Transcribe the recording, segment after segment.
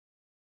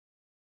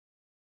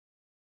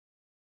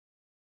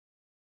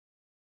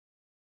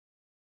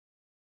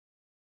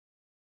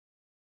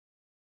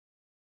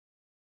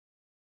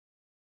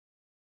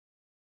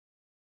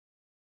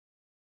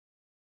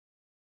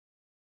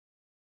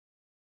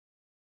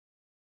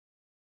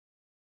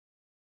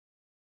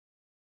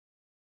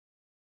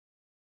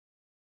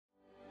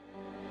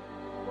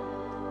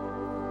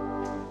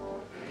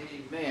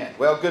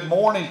Well, good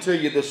morning to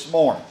you this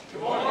morning.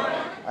 Good morning.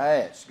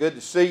 Hey, it's good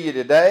to see you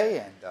today,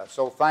 and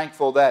so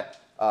thankful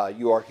that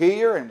you are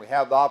here and we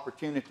have the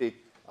opportunity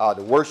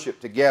to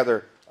worship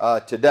together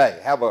today.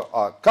 Have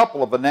a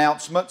couple of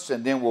announcements,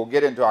 and then we'll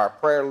get into our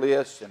prayer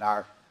list and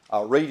our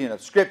reading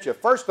of Scripture.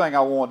 First thing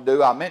I want to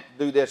do, I meant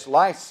to do this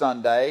last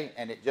Sunday,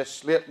 and it just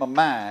slipped my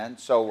mind.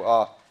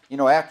 So, you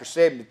know, after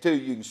 72,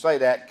 you can say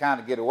that and kind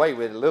of get away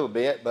with it a little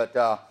bit, but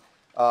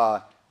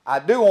I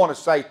do want to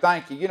say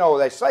thank you. You know,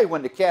 they say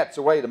when the cat's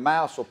away, the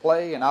mouse will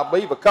play, and I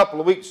believe a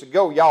couple of weeks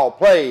ago, y'all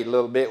played a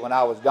little bit when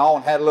I was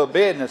gone, had a little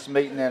business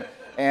meeting,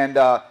 and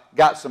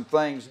got some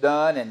things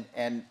done,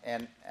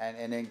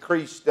 and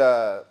increased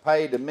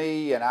pay to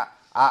me, and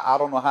I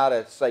don't know how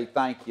to say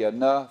thank you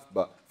enough,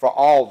 but for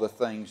all the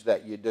things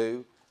that you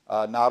do,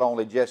 not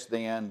only just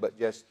then, but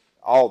just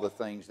all the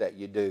things that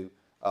you do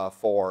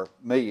for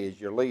me as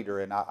your leader,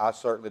 and I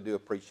certainly do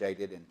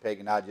appreciate it. And Peg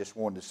and I just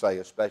wanted to say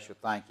a special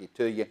thank you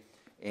to you.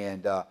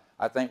 And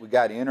I think we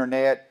got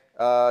internet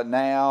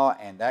now,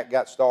 and that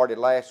got started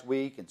last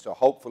week, and so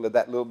hopefully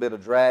that little bit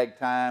of drag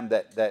time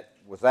that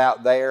was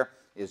out there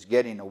is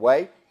getting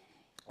away.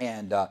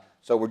 And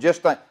so we're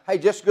just thinking, hey,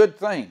 just good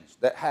things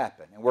that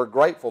happen, and we're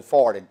grateful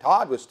for it. And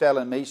Todd was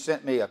telling me,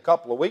 sent me a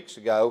couple of weeks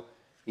ago,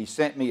 he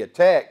sent me a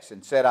text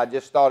and said, I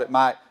just thought it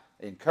might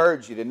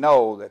encourage you to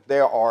know that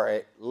there are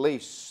at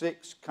least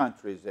 6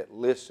 countries that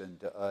listen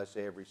to us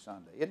every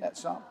Sunday. Isn't that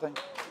something?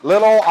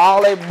 Little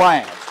olive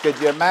branch. Could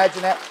you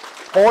imagine that?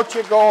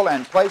 Portugal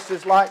and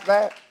places like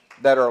that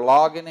are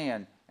logging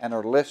in and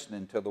are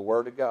listening to the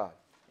Word of God.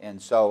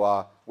 And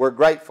so we're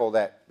grateful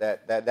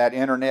that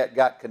internet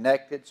got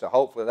connected. So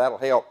hopefully that'll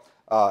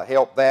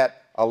help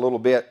that a little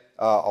bit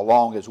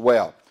along as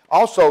well.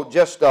 Also,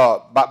 just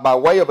by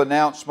way of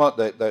announcement,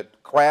 the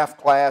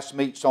craft class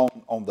meets on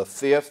the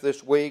 5th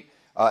this week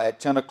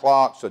at 10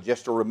 o'clock, so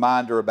just a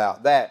reminder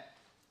about that.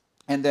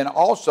 And then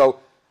also,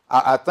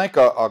 I think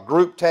a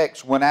group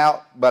text went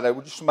out, but I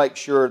would just make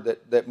sure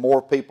that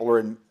more people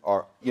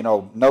are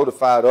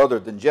notified other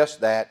than just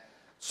that.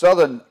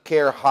 Southern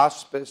Care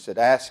Hospice had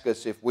asked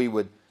us if we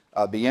would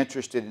be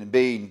interested in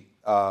being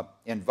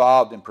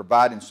involved in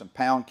providing some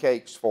pound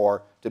cakes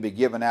to be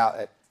given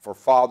out for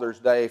Father's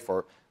Day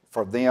for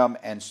them,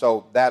 and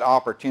so that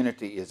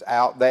opportunity is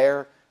out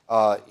there.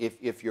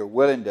 If you're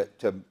willing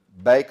to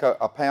bake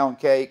a pound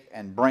cake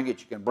and bring it,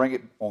 you can bring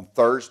it on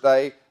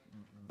Thursday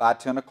by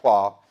 10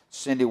 o'clock.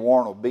 Cindy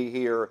Warren will be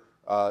here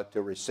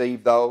to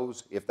receive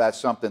those if that's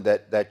something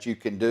that you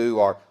can do,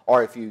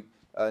 or if you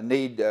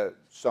need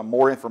some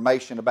more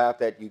information about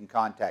that, you can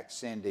contact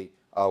Cindy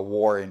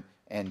Warren,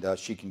 and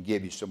she can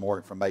give you some more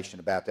information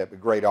about that. But a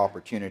great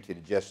opportunity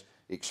to just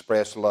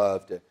express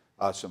love to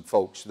some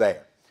folks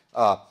there.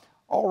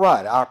 All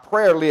right, our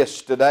prayer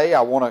list today.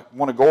 I want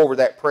to go over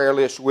that prayer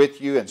list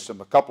with you, and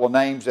a couple of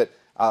names that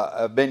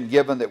have been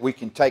given that we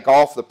can take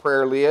off the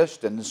prayer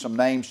list, and some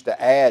names to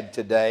add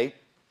today.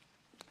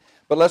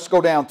 But let's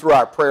go down through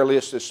our prayer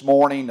list this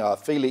morning.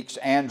 Felix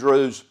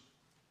Andrews,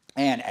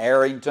 Ann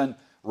Arrington,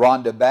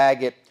 Rhonda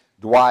Baggett,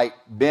 Dwight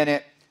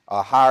Bennett,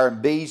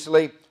 Hiram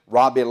Beasley,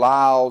 Robbie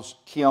Lyles,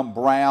 Kim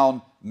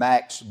Brown,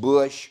 Max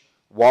Bush,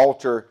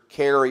 Walter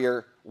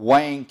Carrier,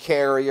 Wayne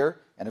Carrier,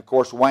 and of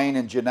course Wayne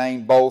and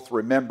Janine both,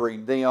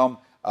 remembering them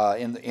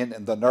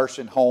in the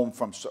nursing home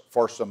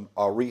for some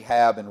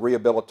rehab and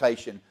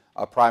rehabilitation,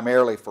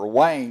 primarily for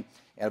Wayne.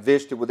 And I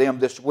visited with them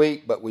this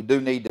week, but we do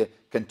need to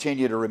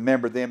continue to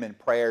remember them in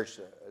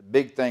prayers. A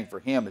big thing for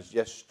him is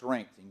just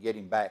strength in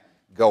getting back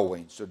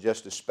going. So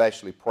just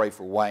especially pray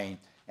for Wayne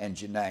and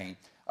Janine.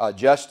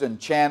 Justin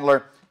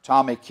Chandler,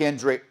 Tommy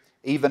Kendrick,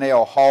 Evan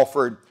L.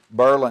 Halford,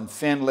 Berlin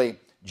Finley,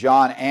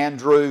 John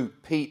Andrew,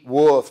 Pete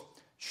Wolf,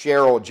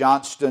 Cheryl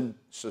Johnston,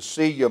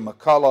 Cecilia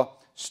McCullough,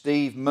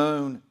 Steve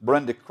Moon,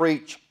 Brenda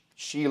Creech,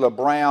 Sheila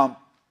Brown,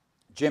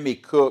 Jimmy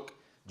Cook,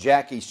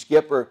 Jackie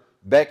Skipper,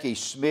 Becky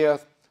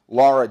Smith,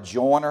 Laura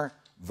Joyner,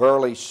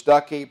 Verly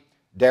Stuckey,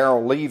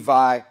 Darrell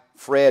Levi,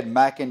 Fred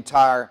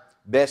McIntyre,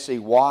 Bessie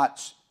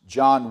Watts,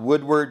 John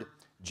Woodward,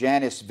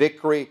 Janice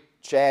Vickery,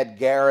 Chad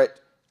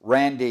Garrett,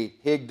 Randy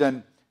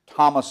Higdon,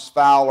 Thomas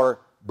Fowler,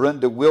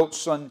 Brenda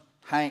Wilson,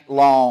 Hank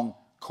Long,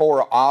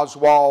 Cora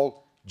Oswald,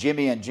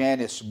 Jimmy and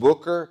Janice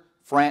Booker,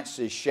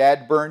 Francis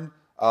Shadburn,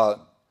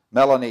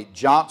 Melanie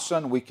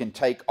Johnson, we can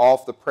take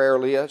off the prayer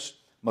list,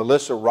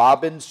 Melissa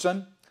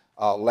Robinson,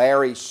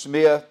 Larry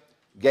Smith,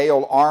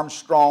 Gail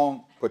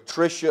Armstrong,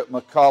 Patricia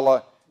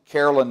McCullough,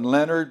 Carolyn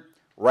Leonard,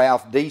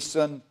 Ralph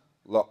Deason,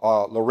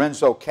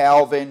 Lorenzo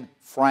Calvin,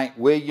 Frank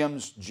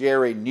Williams,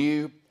 Jerry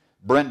New,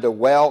 Brenda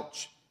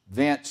Welch,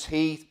 Vince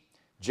Heath,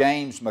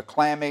 James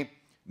McClammy,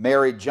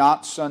 Mary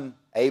Johnson,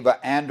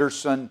 Ava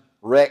Anderson,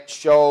 Rex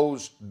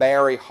Scholes,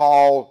 Barry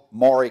Hall,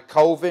 Maury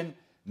Colvin,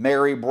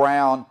 Mary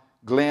Brown,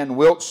 Glenn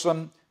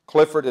Wilson,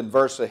 Clifford and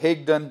Versa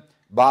Higdon,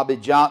 Bobby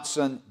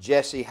Johnson,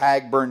 Jesse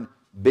Hagburn,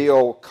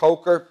 Bill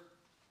Coker,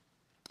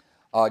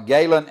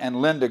 Galen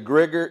and Linda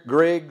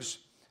Griggs,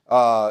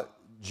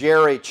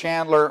 Jerry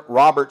Chandler,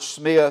 Robert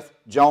Smith,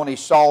 Joni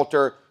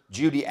Salter,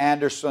 Judy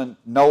Anderson,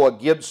 Noah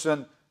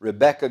Gibson,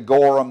 Rebecca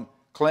Gorham,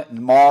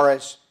 Clinton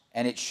Morris,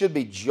 and it should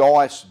be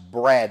Joyce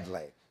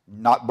Bradley.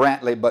 Not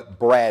Brantley, but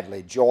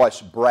Bradley.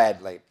 Joyce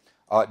Bradley.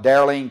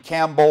 Darlene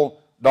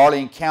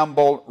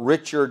Campbell,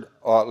 Richard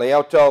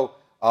Leoto,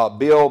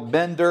 Bill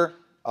Bender,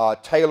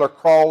 Taylor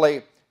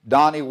Crawley,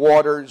 Donnie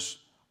Waters,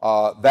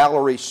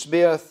 Valerie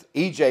Smith,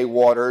 E.J.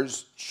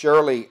 Waters,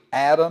 Shirley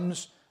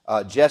Adams,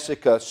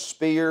 Jessica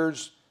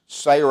Spears,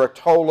 Sarah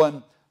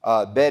Tolan,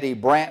 Betty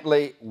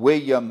Brantley,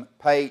 William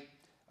Pate,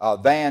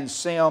 Van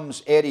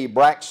Sims, Eddie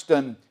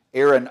Braxton,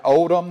 Aaron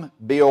Odom,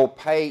 Bill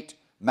Pate,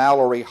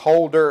 Mallory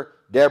Holder,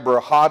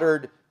 Deborah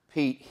Hoddard,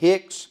 Pete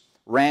Hicks,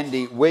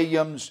 Randy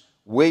Williams,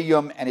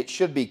 William, and it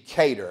should be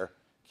Cater,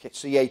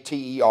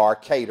 C-A-T-E-R,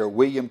 Cater,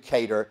 William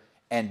Cater,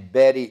 and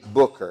Betty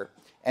Booker.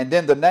 And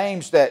then the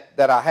names that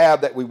I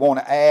have that we want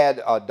to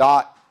add,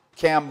 Dot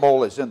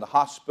Campbell is in the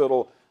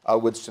hospital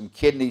with some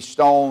kidney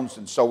stones,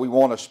 and so we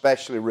want to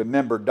especially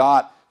remember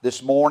Dot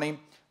this morning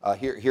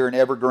here in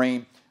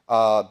Evergreen.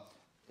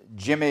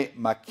 Jimmy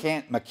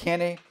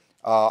McKinney,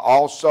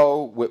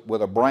 also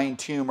with a brain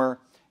tumor.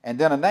 And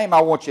then a name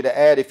I want you to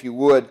add, if you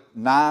would,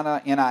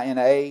 Nina,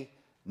 N-I-N-A,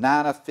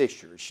 Nina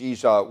Fisher.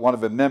 She's one of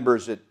the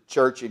members at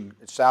church in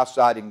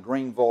Southside in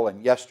Greenville,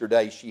 and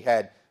yesterday she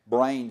had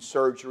brain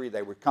surgery.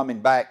 They were coming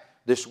back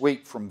this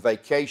week from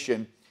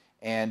vacation,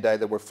 and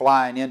they were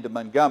flying into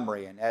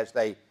Montgomery. And as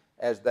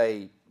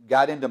they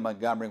got into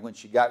Montgomery, when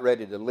she got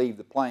ready to leave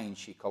the plane,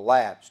 she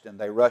collapsed, and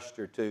they rushed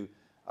her to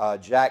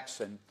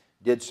Jackson,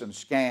 did some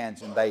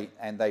scans,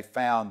 and they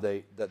found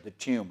the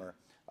tumor.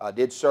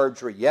 Did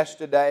surgery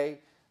yesterday.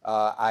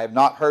 I have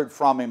not heard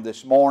from him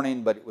this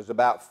morning, but it was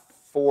about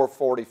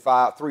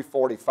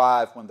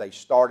 3:45 when they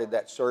started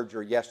that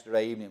surgery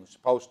yesterday evening. It was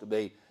supposed to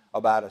be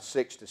about a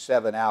 6 to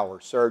 7 hour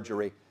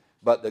surgery.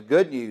 But the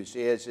good news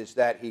is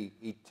that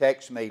he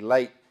texted me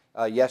late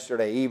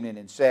yesterday evening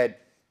and said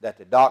that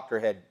the doctor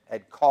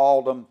had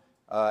called him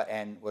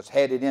and was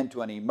headed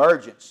into an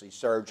emergency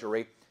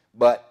surgery,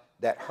 but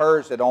that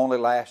hers had only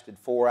lasted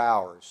 4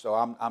 hours. So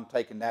I'm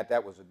taking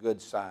that was a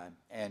good sign.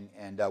 And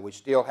we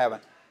still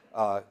haven't,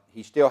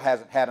 he still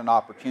hasn't had an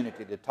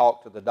opportunity to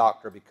talk to the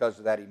doctor because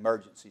of that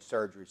emergency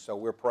surgery. So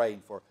we're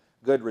praying for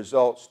good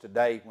results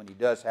today when he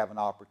does have an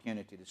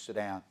opportunity to sit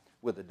down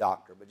with the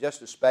doctor. But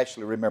just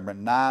especially remember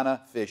Nina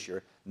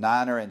Fisher,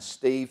 Nina and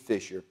Steve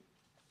Fisher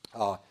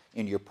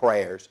in your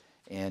prayers,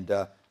 and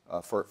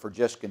for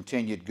just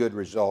continued good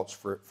results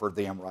for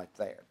them right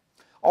there.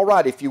 All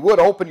right, if you would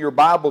open your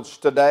Bibles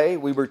today,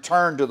 we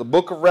return to the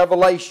book of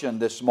Revelation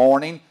this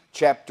morning,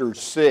 chapter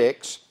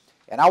 6.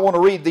 And I want to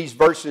read these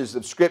verses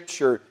of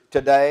Scripture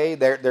today.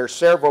 There are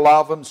several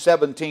of them,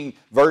 17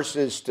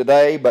 verses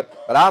today, but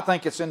I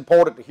think it's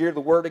important to hear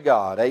the Word of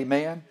God.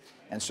 Amen?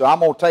 And so I'm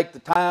going to take the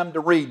time to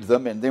read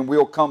them, and then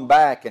we'll come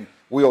back and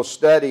we'll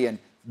study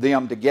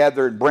them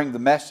together and bring the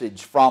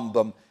message from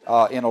them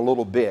in a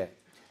little bit.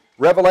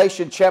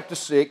 Revelation chapter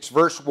 6,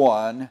 verse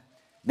 1.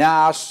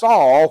 Now I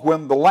saw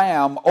when the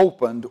Lamb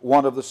opened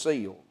one of the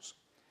seals,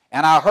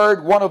 and I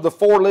heard one of the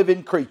four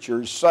living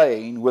creatures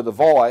saying with a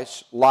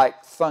voice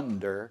like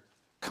thunder,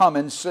 Come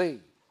and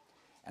see.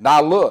 And I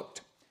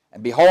looked,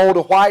 and behold,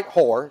 a white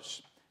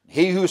horse.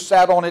 He who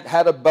sat on it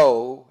had a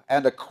bow,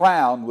 and a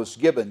crown was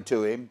given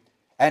to him,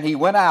 and he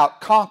went out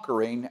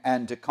conquering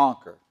and to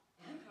conquer.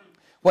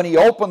 When he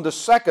opened the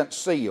second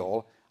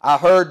seal, I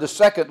heard the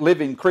second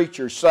living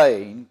creature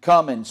saying,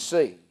 Come and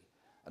see.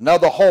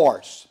 Another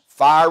horse,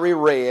 fiery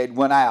red,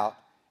 went out,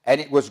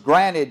 and it was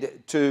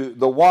granted to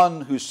the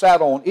one who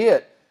sat on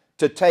it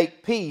to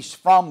take peace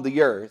from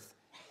the earth,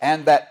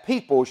 and that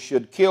people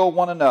should kill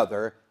one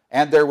another,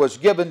 and there was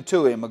given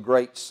to him a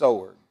great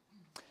sword.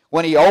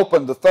 When he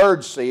opened the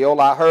third seal,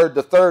 I heard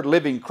the third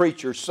living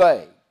creature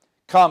say,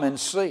 Come and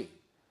see.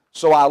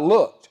 So I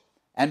looked,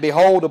 and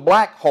behold, a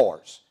black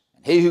horse,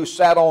 and he who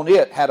sat on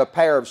it had a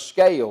pair of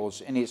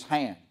scales in his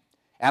hand.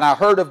 And I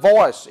heard a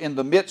voice in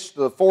the midst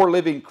of the four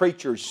living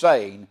creatures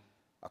saying,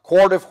 A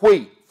quart of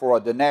wheat for a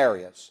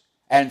denarius,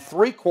 and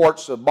 3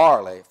 quarts of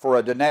barley for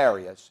a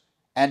denarius,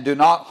 and do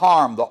not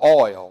harm the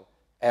oil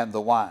and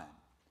the wine.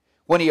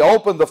 When he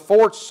opened the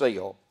fourth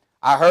seal,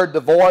 I heard the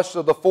voice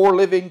of the four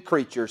living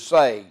creatures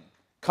saying,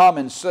 Come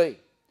and see.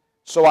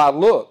 So I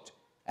looked,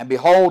 and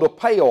behold, a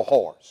pale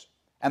horse,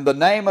 and the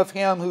name of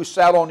him who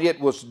sat on it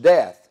was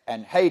Death,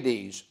 and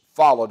Hades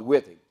followed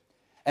with him.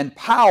 And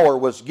power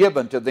was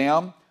given to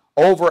them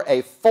over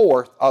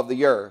 1/4 of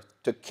the earth,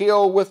 to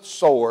kill with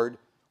sword,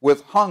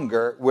 with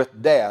hunger,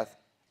 with death,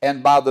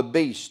 and by the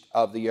beast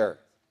of the earth.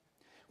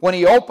 When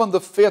he opened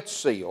the fifth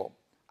seal,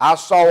 I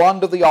saw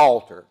under the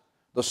altar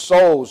the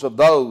souls of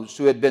those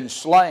who had been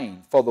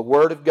slain for the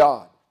word of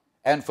God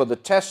and for the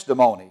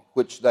testimony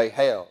which they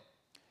held.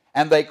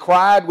 And they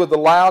cried with a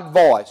loud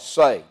voice,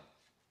 saying,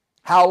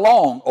 How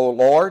long, O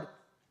Lord,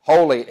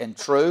 holy and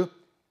true,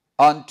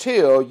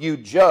 until you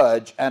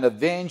judge and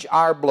avenge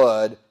our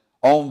blood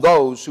on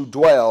those who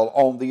dwell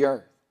on the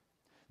earth?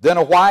 Then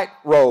a white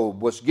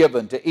robe was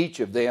given to each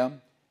of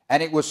them,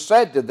 and it was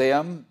said to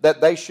them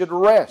that they should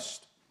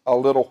rest a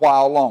little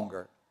while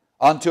longer,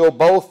 until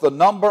both the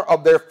number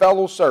of their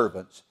fellow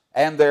servants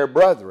and their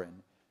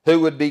brethren who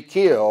would be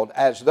killed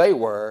as they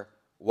were,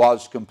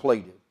 was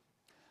completed.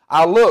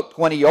 I looked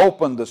when he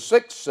opened the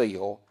sixth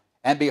seal,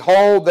 and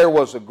behold, there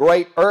was a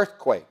great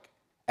earthquake,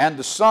 and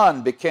the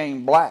sun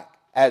became black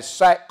as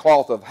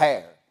sackcloth of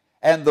hair,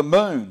 and the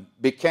moon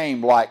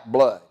became like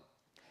blood.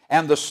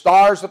 And the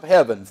stars of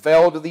heaven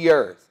fell to the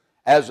earth,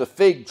 as a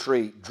fig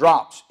tree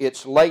drops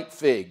its late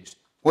figs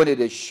when it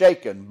is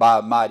shaken by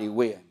a mighty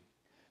wind.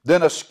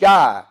 Then the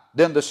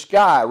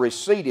sky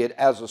receded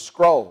as a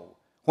scroll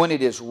when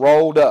it is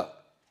rolled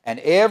up, and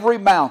every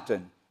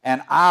mountain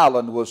and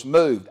island was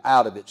moved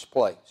out of its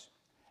place.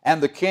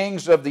 And the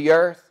kings of the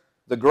earth,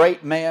 the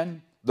great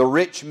men, the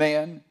rich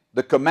men,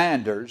 the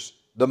commanders,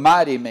 the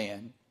mighty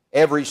men,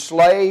 every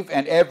slave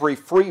and every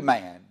free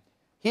man,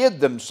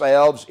 hid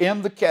themselves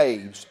in the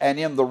caves and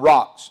in the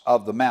rocks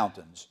of the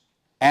mountains,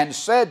 and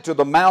said to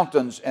the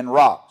mountains and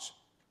rocks,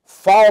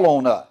 Fall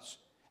on us,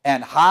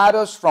 and hide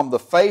us from the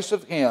face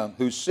of him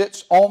who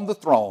sits on the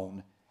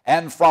throne,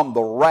 and from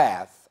the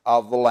wrath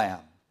of the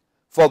Lamb.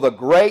 For the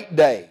great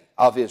day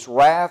of his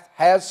wrath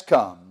has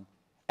come,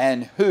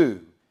 and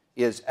who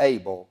is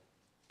able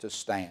to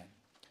stand?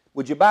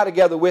 Would you bow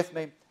together with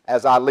me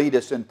as I lead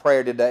us in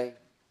prayer today?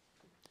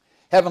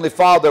 Heavenly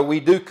Father, we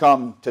do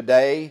come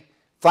today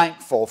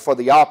thankful for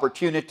the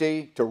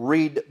opportunity to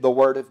read the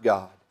Word of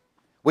God.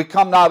 We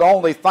come not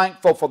only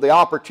thankful for the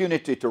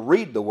opportunity to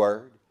read the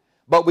Word,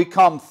 but we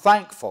come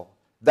thankful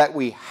that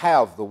we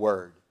have the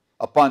Word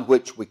upon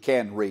which we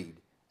can read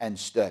and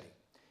study.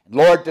 And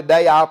Lord,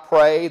 today I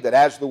pray that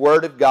as the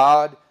Word of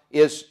God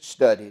is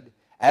studied,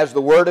 as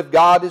the Word of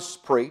God is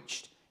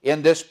preached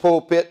in this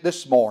pulpit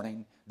this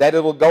morning, that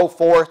it will go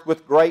forth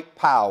with great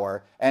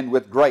power and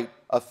with great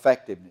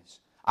effectiveness.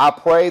 I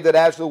pray that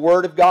as the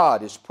Word of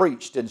God is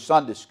preached in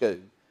Sunday school,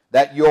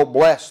 that you'll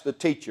bless the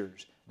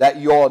teachers, that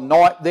you'll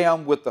anoint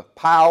them with the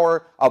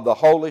power of the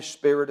Holy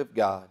Spirit of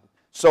God,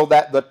 so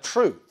that the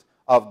truth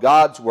of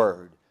God's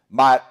Word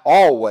might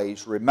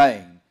always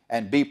remain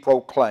and be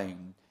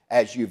proclaimed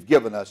as you've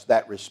given us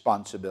that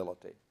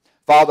responsibility.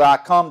 Father, I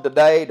come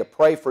today to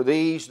pray for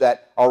these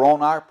that are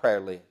on our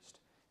prayer list.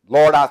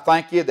 Lord, I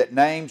thank you that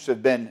names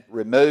have been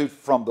removed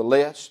from the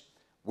list.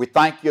 We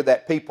thank you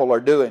that people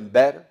are doing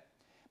better.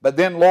 But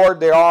then,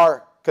 Lord, there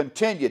are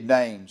continued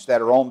names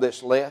that are on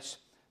this list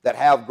that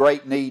have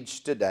great needs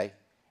today,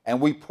 and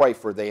we pray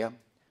for them.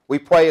 We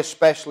pray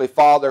especially,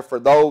 Father, for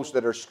those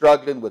that are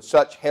struggling with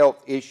such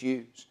health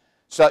issues,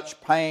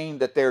 such pain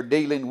that they're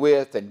dealing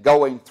with and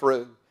going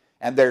through,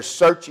 and they're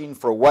searching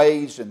for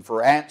ways and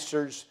for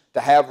answers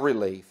to have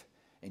relief.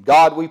 And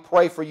God, we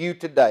pray for you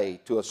today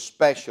to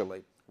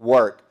especially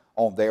work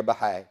on their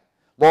behalf.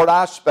 Lord,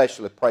 I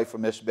especially pray for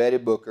Miss Betty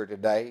Booker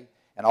today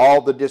and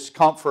all the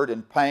discomfort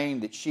and pain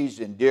that she's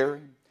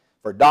enduring,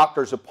 for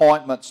doctor's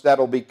appointments that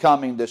will be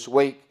coming this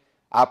week.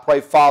 I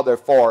pray, Father,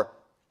 for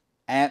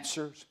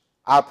answers.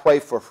 I pray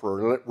for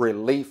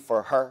relief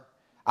for her.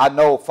 I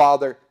know,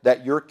 Father,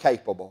 that you're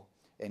capable.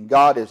 And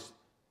God, as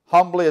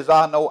humbly as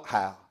I know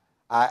how,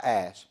 I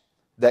ask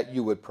that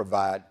you would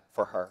provide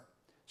for her.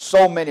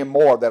 So many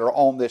more that are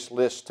on this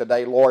list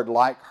today, Lord,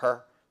 like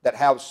her, that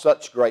have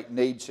such great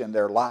needs in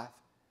their life.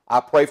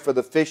 I pray for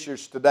the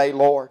Fishers today,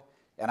 Lord,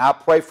 and I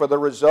pray for the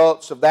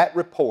results of that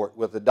report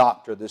with the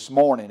doctor this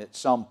morning at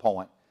some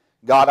point.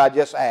 God, I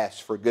just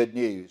ask for good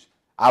news.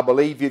 I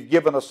believe you've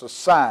given us a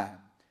sign.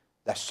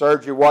 That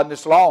surgery wasn't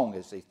as long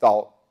as he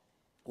thought,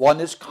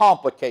 wasn't as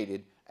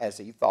complicated as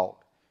he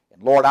thought.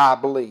 And Lord, I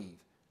believe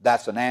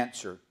that's an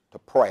answer to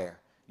prayer.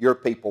 Your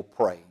people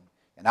praying.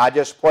 And I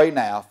just pray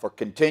now for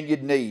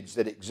continued needs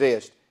that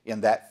exist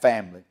in that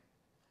family.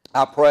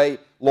 I pray,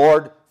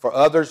 Lord, for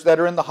others that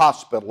are in the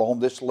hospital on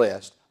this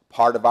list,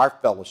 part of our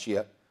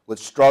fellowship, with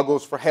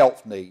struggles for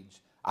health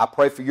needs. I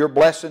pray for your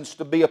blessings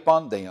to be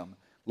upon them.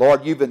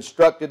 Lord, you've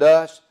instructed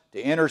us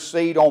to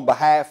intercede on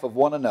behalf of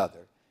one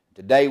another.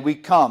 Today we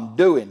come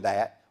doing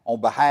that on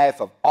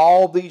behalf of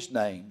all these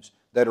names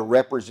that are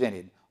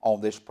represented on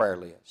this prayer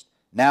list.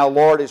 Now,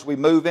 Lord, as we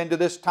move into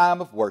this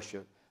time of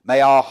worship,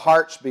 may our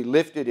hearts be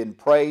lifted in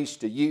praise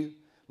to you.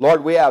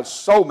 Lord, we have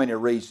so many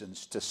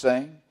reasons to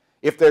sing.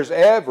 If there's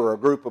ever a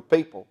group of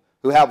people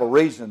who have a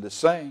reason to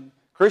sing,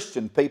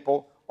 Christian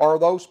people are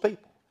those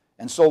people.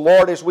 And so,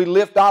 Lord, as we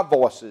lift our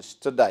voices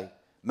today,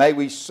 may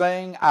we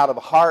sing out of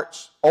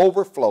hearts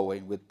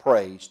overflowing with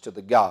praise to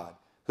the God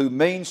who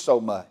means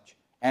so much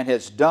and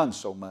has done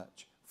so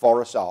much for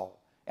us all.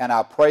 And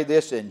I pray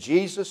this in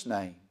Jesus'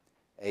 name.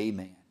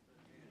 Amen.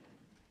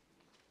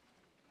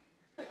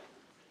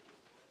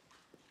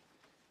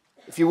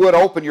 If you would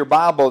open your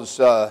Bibles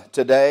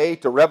today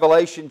to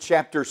Revelation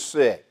chapter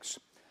 6.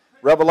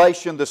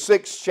 Revelation, the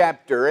 6th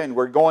chapter, and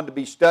we're going to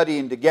be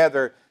studying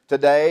together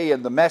today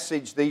in the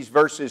message, these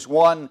verses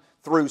 1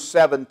 through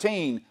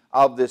 17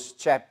 of this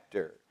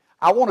chapter.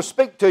 I want to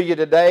speak to you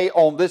today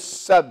on this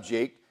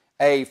subject,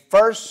 a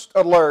first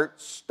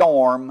alert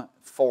storm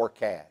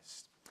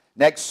forecast.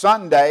 Next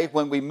Sunday,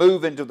 when we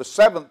move into the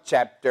 7th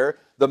chapter,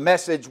 the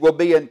message will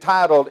be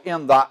entitled,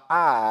 In the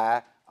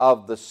Eye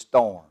of the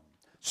Storm.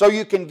 So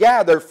you can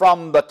gather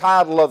from the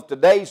title of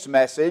today's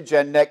message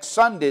and next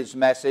Sunday's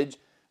message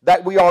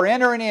that we are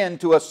entering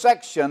into a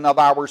section of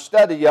our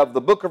study of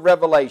the book of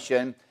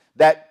Revelation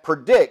that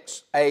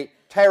predicts a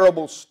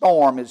terrible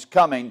storm is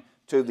coming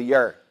to the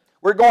earth.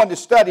 We're going to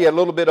study a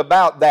little bit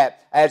about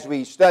that as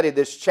we study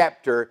this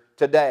chapter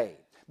today.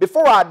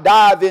 Before I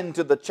dive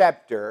into the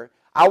chapter,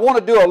 I want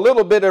to do a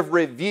little bit of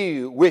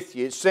review with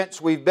you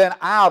since we've been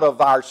out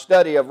of our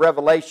study of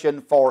Revelation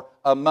for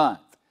a month.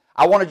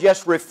 I want to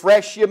just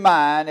refresh your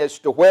mind as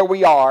to where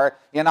we are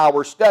in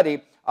our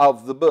study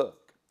of the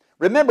book.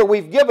 Remember,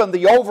 we've given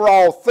the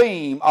overall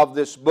theme of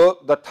this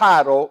book the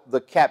title,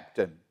 The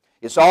Captain.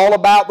 It's all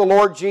about the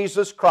Lord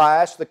Jesus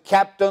Christ, the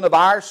captain of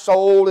our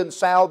soul and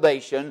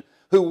salvation,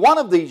 who one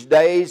of these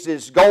days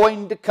is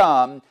going to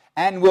come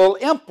and will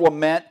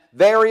implement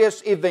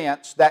various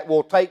events that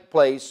will take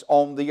place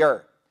on the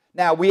earth.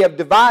 Now, we have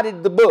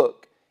divided the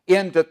book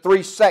into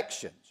 3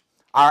 sections.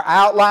 Our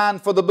outline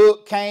for the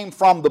book came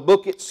from the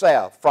book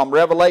itself, from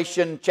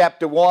Revelation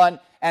chapter 1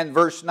 and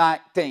verse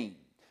 19.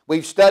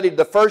 We've studied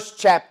the first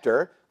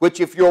chapter, which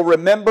if you'll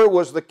remember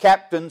was the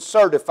captain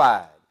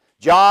certified.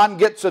 John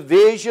gets a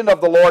vision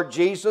of the Lord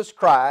Jesus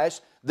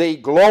Christ, the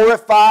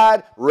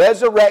glorified,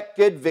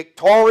 resurrected,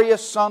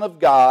 victorious Son of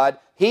God.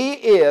 He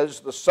is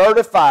the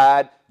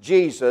certified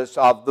Jesus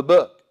of the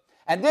book.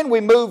 And then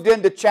we moved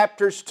into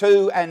chapters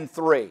 2 and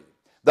 3.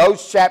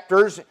 Those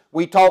chapters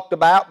we talked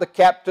about the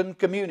captain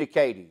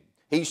communicating.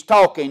 He's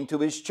talking to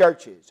his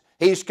churches.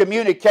 He's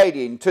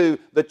communicating to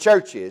the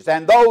churches.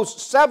 And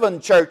those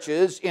 7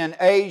 churches in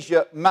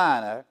Asia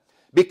Minor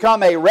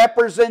become a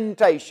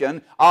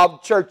representation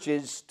of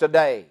churches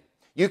today.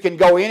 You can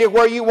go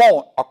anywhere you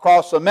want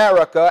across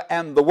America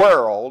and the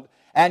world,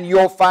 and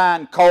you'll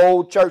find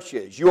cold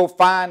churches. You'll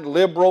find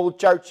liberal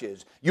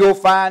churches. You'll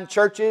find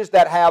churches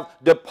that have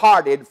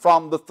departed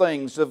from the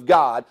things of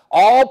God,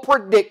 all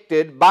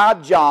predicted by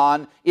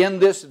John in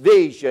this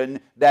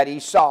vision that he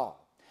saw.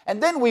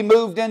 And then we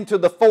moved into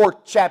the 4th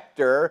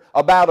chapter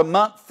about a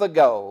month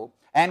ago,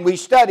 and we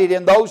studied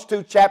in those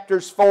 2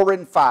 chapters 4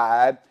 and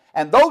 5,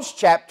 and those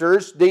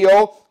chapters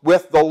deal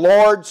with the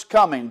Lord's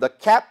coming, the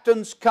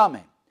captain's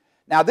coming.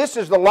 Now, this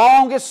is the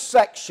longest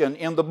section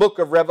in the book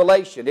of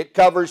Revelation. It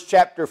covers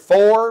chapter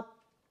 4,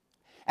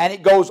 and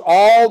it goes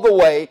all the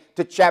way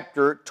to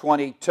chapter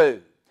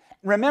 22.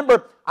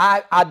 Remember,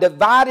 I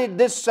divided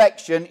this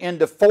section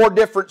into 4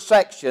 different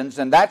sections,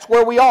 and that's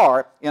where we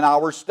are in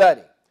our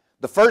study.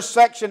 The first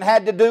section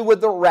had to do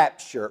with the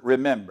rapture,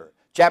 remember.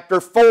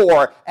 Chapter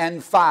 4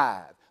 and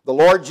 5. The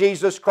Lord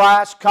Jesus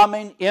Christ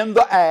coming in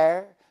the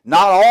air,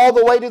 not all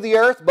the way to the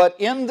earth, but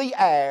in the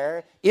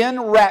air,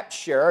 in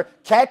rapture,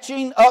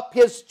 catching up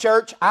His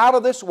church out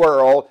of this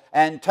world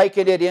and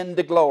taking it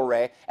into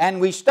glory.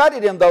 And we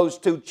studied in those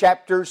 2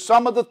 chapters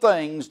some of the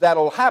things that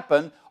will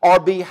happen or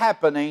be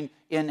happening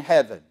in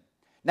heaven.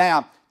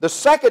 Now, the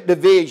second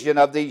division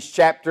of these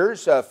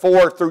chapters,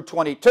 4 through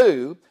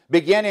 22,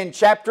 begin in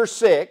chapter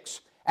 6,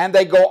 and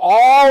they go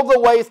all the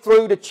way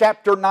through to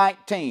chapter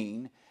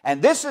 19.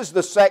 And this is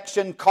the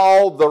section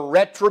called the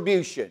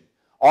retribution,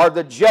 or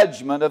the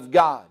judgment of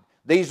God.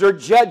 These are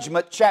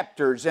judgment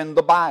chapters in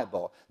the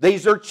Bible.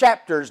 These are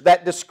chapters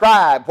that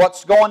describe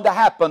what's going to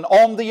happen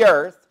on the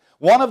earth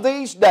one of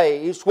these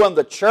days when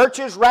the church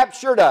is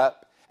raptured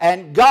up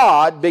and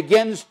God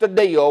begins to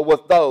deal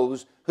with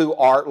those who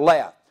are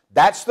left.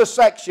 That's the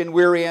section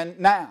we're in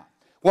now.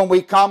 When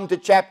we come to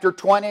chapter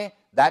 20,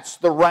 that's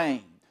the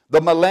reign,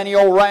 the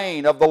millennial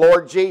reign of the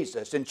Lord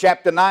Jesus. In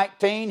chapter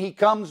 19, He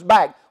comes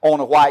back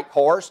on a white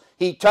horse.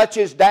 He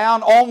touches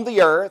down on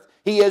the earth.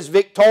 He is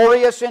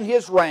victorious in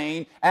His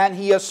reign, and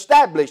He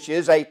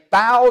establishes a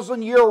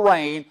 1,000-year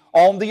reign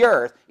on the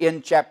earth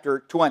in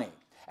chapter 20.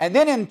 And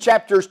then in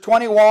chapters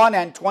 21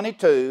 and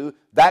 22,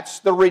 that's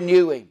the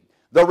renewing.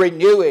 The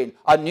renewing,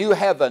 a new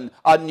heaven,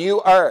 a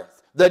new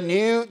earth, the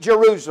new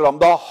Jerusalem,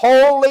 the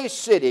holy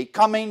city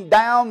coming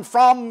down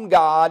from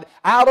God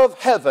out of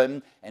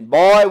heaven. And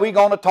boy, we're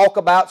going to talk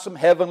about some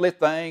heavenly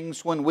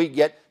things when we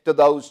get to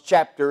those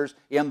chapters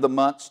in the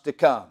months to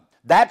come.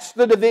 That's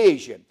the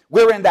division.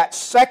 We're in that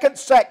second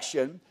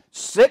section,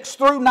 6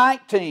 through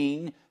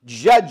 19,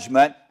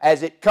 judgment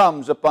as it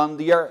comes upon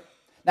the earth.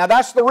 Now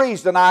that's the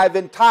reason I've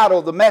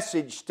entitled the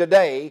message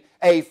today,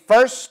 A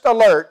First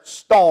Alert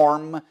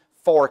Storm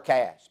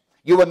Forecast.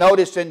 You will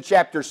notice in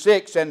chapter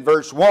 6 and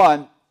verse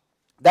 1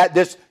 that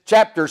this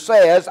chapter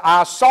says,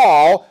 I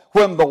saw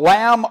when the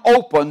Lamb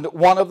opened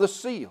one of the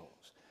seals.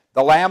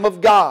 The Lamb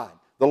of God,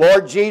 the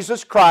Lord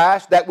Jesus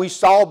Christ that we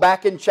saw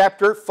back in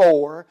chapter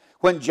 4,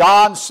 when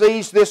John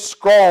sees this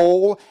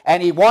scroll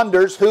and he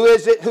wonders who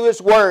is it who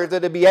is worthy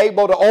to be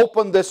able to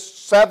open this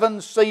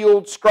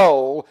 7-sealed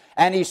scroll,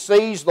 and he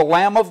sees the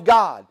Lamb of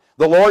God,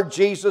 the Lord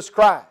Jesus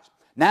Christ.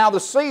 Now the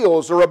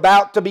seals are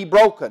about to be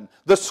broken.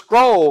 The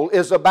scroll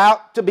is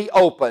about to be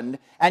opened,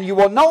 and you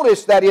will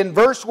notice that in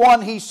verse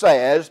 1 he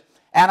says,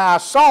 And I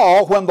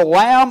saw when the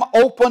Lamb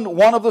opened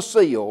one of the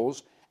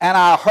seals, and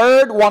I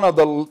heard one of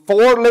the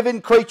 4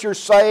 living creatures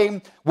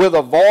saying with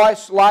a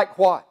voice like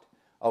what?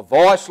 A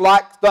voice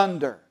like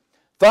thunder.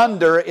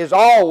 Thunder is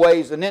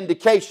always an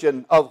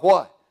indication of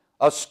what?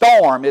 A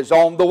storm is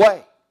on the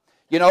way.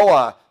 You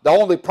know, the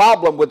only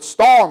problem with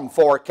storm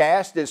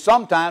forecasts is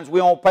sometimes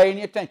we don't pay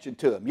any attention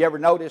to them. You ever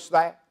notice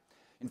that?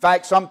 In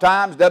fact,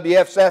 sometimes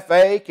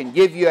WFSFA can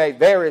give you a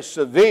very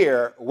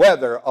severe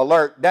weather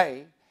alert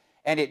day,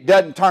 and it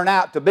doesn't turn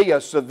out to be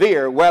a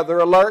severe weather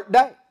alert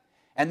day.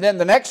 And then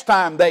the next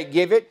time they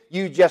give it,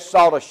 you just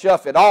sort of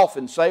shove it off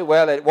and say,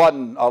 well, it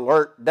wasn't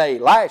alert day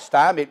last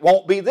time, it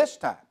won't be this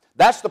time.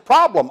 That's the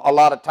problem a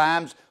lot of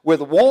times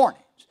with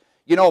warnings.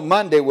 You know,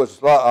 Monday was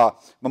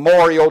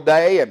Memorial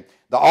Day, and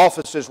the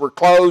offices were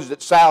closed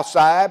at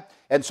Southside,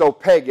 and so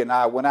Peggy and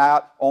I went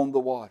out on the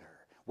water.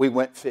 We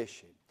went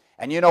fishing.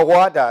 And you know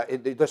what?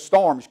 The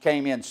storms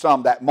came in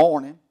some that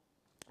morning,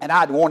 and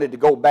I'd wanted to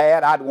go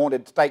bad. I'd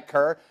wanted to take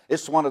her.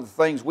 It's one of the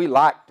things we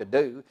like to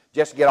do,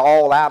 just get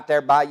all out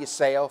there by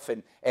yourself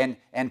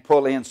and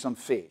pull in some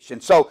fish.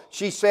 And so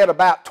she said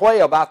about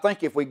 12, I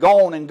think if we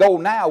go on and go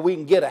now, we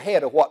can get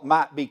ahead of what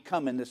might be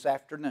coming this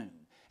afternoon.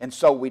 And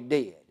so we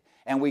did.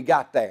 And we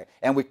got there,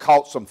 and we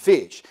caught some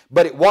fish.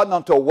 But it wasn't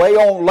until way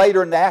on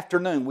later in the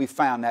afternoon we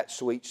found that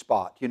sweet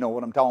spot. You know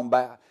what I'm talking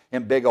about?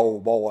 Them big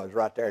old boys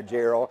right there,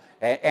 Gerald.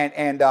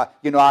 And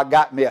you know, I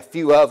got me a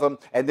few of them,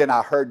 and then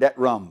I heard that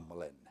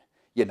rumbling,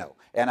 you know.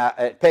 And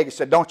Peggy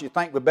said, don't you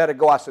think we better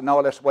go? I said, no,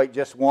 let's wait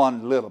just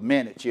one little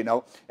minute, you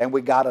know. And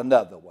we got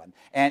another one.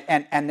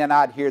 And then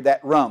I'd hear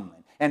that rumbling.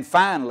 And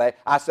finally,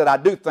 I said, I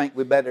do think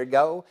we better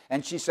go.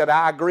 And she said,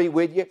 I agree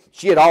with you.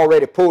 She had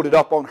already pulled it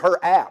up on her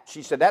app.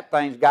 She said, that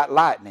thing's got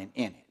lightning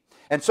in it.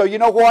 And so you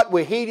know what?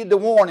 We heeded the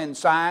warning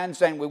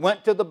signs, and we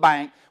went to the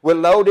bank. We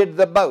loaded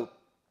the boat.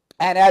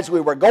 And as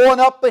we were going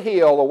up the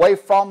hill away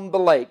from the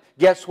lake,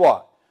 guess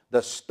what?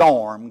 The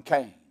storm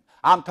came.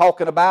 I'm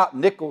talking about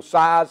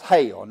nickel-sized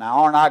hail.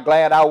 Now, aren't I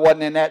glad I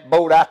wasn't in that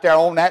boat out there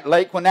on that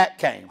lake when that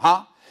came,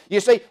 huh? You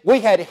see,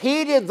 we had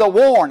heeded the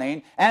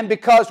warning, and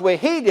because we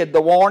heeded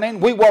the warning,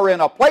 we were in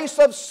a place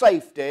of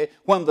safety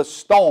when the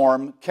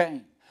storm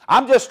came.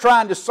 I'm just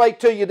trying to say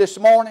to you this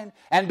morning,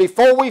 and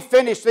before we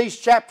finish these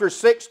chapters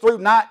 6 through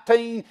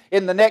 19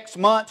 in the next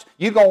months,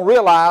 you're going to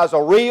realize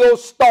a real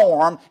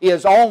storm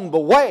is on the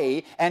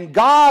way, and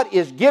God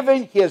is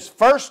giving His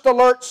first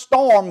alert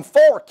storm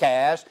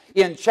forecast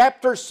in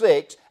chapter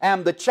 6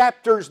 and the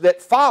chapters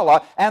that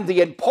follow. And the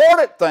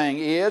important thing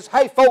is,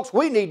 hey folks,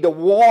 we need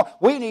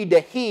to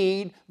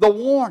heed the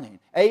warning.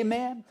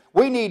 Amen?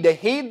 We need to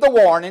heed the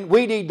warning,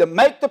 we need to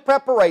make the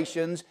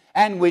preparations,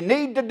 and we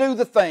need to do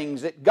the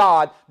things that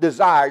God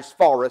desires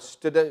for us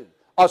to do.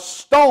 A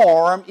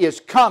storm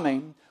is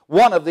coming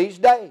one of these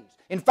days.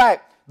 In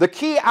fact, the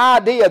key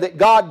idea that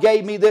God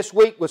gave me this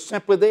week was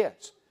simply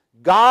this: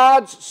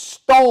 God's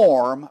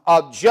storm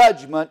of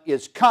judgment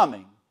is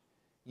coming.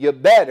 You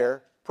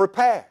better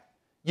prepare.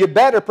 You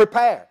better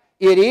prepare.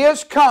 It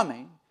is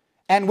coming,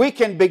 and we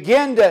can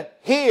begin to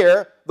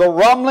hear the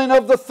rumbling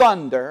of the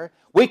thunder.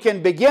 We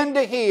can begin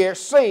to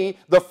see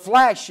the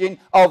flashing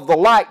of the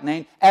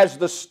lightning as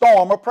the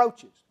storm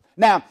approaches.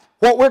 Now,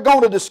 what we're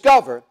going to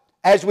discover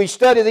as we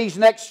study these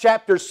next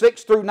chapters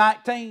 6 through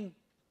 19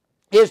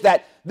 is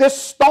that this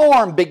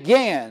storm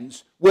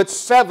begins with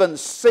 7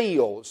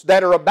 seals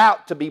that are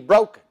about to be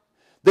broken.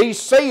 These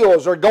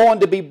seals are going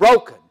to be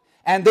broken,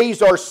 and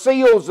these are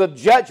seals of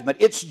judgment.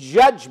 It's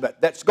judgment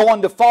that's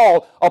going to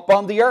fall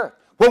upon the earth.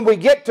 When we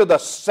get to the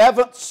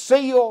 7th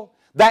seal,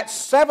 that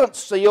 7th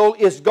seal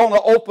is going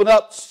to open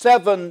up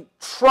 7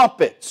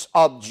 trumpets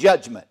of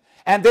judgment.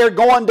 And they're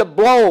going to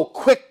blow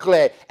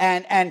quickly,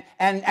 and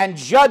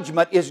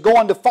judgment is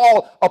going to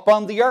fall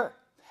upon the earth.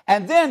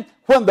 And then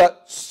when the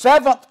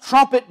 7th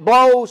trumpet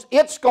blows,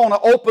 it's going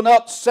to open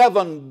up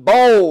 7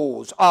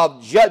 bowls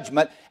of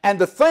judgment. And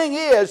the thing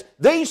is,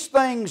 these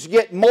things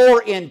get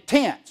more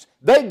intense.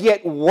 They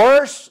get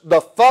worse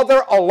the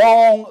further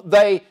along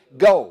they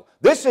go.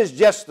 This is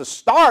just the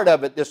start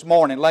of it this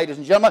morning, ladies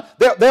and gentlemen.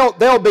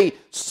 There'll be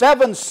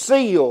 7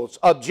 seals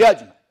of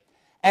judgment.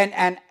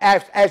 And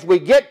as we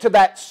get to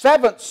that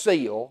 7th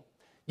seal,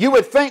 you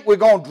would think we're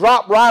going to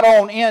drop right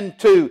on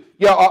into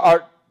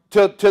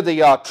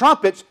the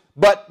trumpets,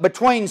 but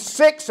between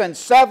 6 and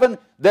 7,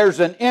 there's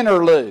an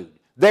interlude.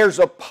 There's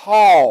a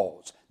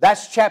pause.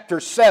 That's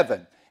chapter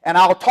 7. And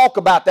I'll talk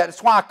about that.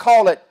 That's why I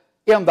call it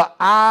in the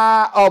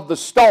eye of the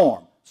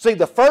storm. See,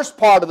 the first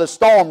part of the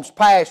storm's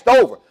passed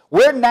over.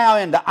 We're now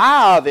in the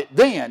eye of it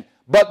then,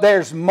 but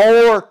there's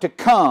more to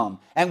come.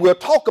 And we'll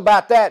talk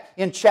about that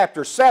in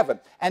chapter 7.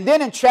 And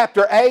then in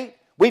chapter 8,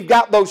 we've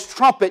got those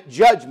trumpet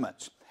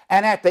judgments.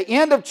 And at the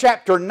end of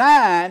chapter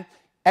 9,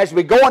 as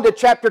we go into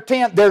chapter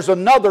 10, there's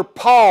another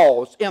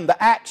pause in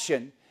the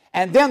action.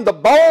 And then the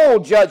bowl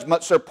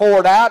judgments are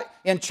poured out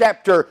in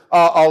chapter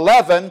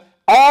 11,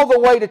 all the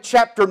way to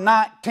chapter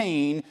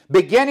 19,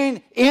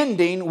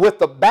 ending with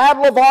the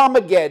battle of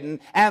Armageddon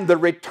and the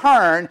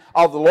return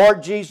of the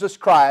Lord Jesus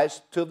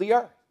Christ to the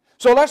earth.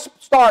 So let's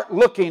start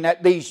looking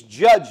at these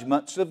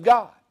judgments of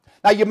God.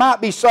 Now you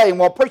might be saying,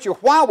 well, preacher,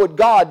 why would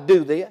God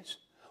do this?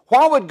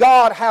 Why would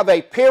God have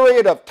a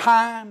period of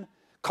time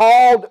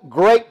called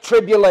Great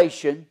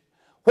Tribulation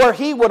where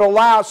He would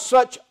allow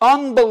such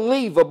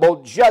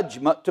unbelievable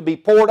judgment to be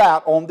poured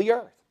out on the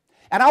earth?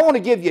 And I want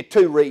to give you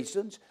two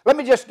reasons. Let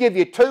me just give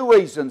you two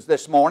reasons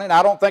this morning.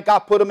 I don't think I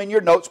put them in your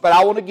notes, but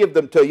I want to give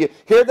them to you.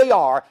 Here they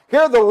are.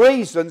 Here are the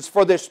reasons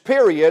for this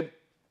period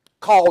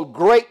called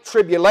Great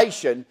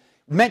Tribulation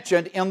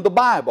mentioned in the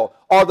Bible,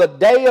 or the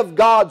day of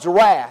God's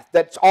wrath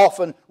that's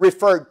often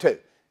referred to.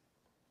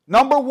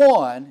 Number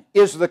one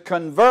is the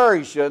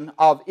conversion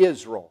of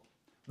Israel.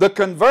 The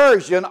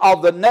conversion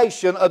of the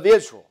nation of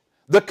Israel.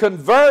 The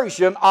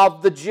conversion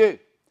of the Jew.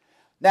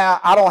 Now,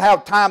 I don't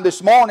have time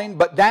this morning,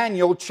 but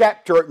Daniel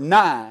chapter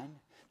 9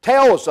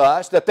 tells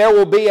us that there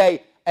will be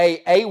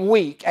a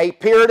week, a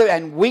period,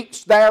 and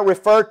weeks there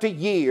refer to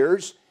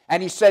years,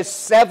 and he says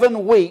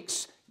 7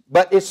 weeks,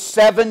 but it's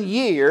 7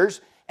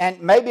 years,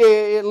 and maybe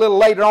a little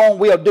later on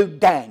we'll do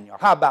Daniel.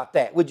 How about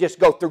that? We'll just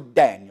go through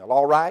Daniel,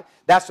 all right?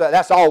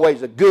 That's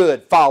always a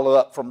good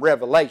follow-up from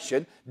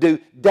Revelation. Do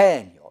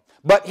Daniel.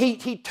 But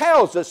he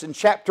tells us in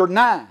chapter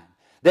 9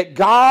 that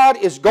God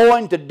is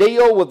going to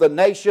deal with the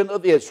nation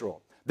of Israel.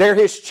 They're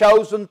His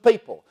chosen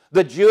people,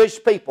 the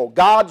Jewish people,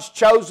 God's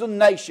chosen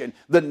nation,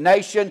 the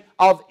nation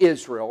of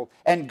Israel.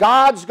 And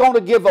God's going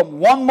to give them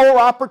one more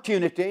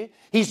opportunity.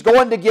 He's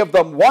going to give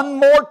them one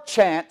more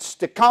chance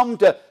to come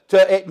to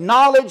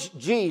acknowledge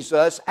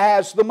Jesus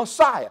as the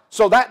Messiah.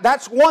 So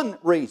that's one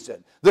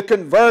reason, the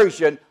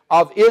conversion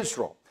of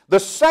Israel. The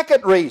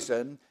second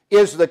reason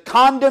is the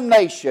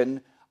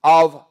condemnation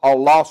of a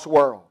lost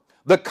world.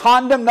 The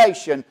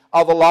condemnation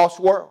of a lost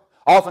world.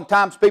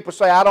 Oftentimes people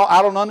say, I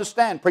don't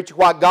understand, preacher,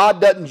 why God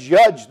doesn't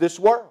judge this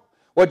world.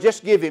 Well,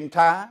 just give Him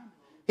time.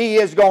 He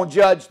is going to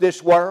judge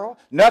this world.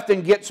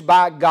 Nothing gets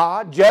by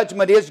God.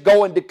 Judgment is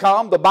going to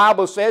come. The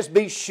Bible says,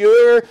 be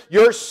sure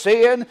your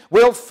sin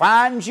will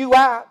find you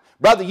out.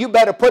 Brother, you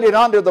better put it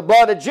under the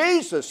blood of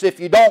Jesus if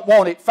you don't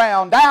want it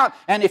found out.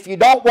 And if you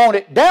don't want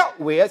it dealt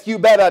with, you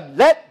better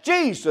let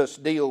Jesus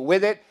deal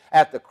with it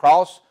at the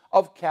cross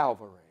of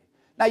Calvary.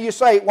 Now you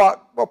say, well,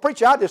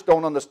 preacher, I just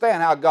don't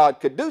understand how God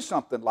could do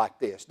something like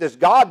this.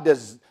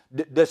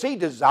 Does He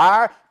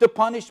desire to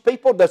punish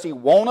people? Does He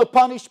want to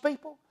punish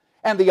people?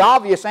 And the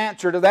obvious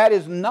answer to that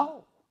is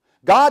no.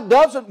 God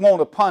doesn't want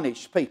to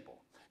punish people.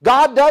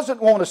 God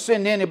doesn't want to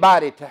send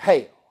anybody to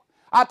hell.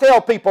 I tell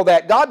people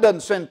that God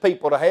doesn't send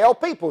people to hell.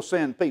 People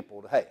send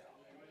people to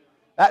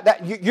hell.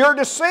 Your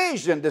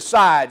decision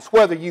decides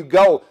whether you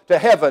go to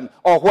heaven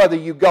or whether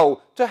you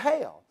go to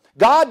hell.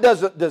 God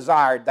doesn't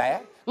desire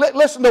that.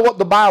 Listen to what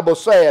the Bible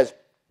says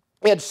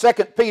in 2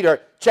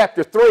 Peter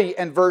chapter 3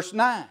 and verse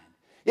 9.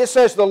 It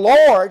says, the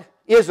Lord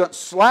isn't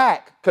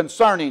slack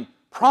concerning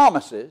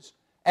promises,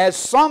 as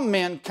some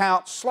men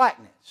count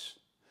slackness,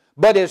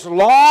 but is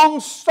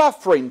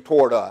long-suffering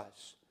toward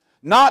us,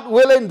 not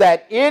willing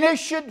that any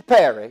should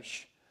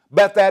perish,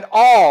 but that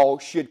all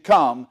should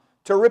come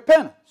to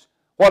repentance.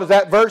 What does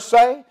that verse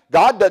say?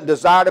 God doesn't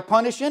desire to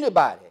punish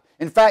anybody.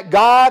 In fact,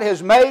 God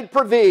has made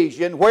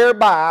provision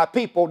whereby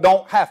people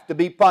don't have to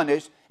be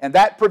punished, and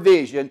that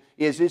provision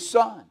is His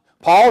Son.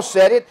 Paul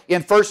said it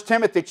in 1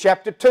 Timothy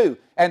chapter 2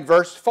 and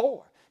verse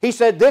 4. He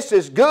said, this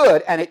is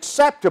good and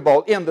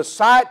acceptable in the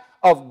sight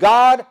of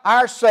God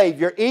our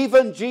Savior,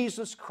 even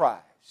Jesus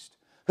Christ,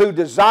 who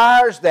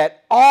desires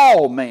that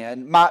all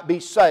men might be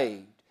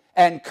saved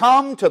and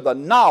come to the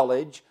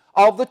knowledge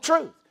of the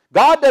truth.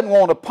 God doesn't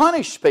want to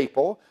punish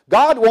people.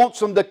 God wants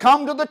them to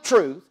come to the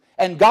truth,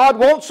 and God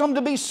wants them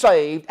to be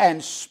saved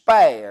and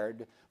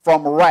spared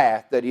from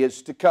wrath that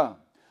is to come.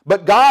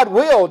 But God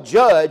will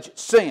judge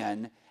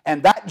sin,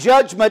 and that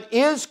judgment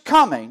is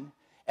coming,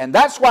 and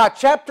that's why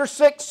chapter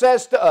 6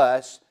 says to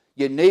us,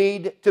 you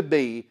need to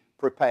be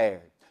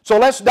prepared. So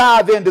let's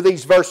dive into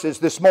these verses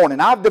this morning.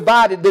 I've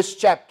divided this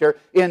chapter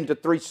into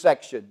 3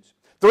 sections.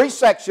 3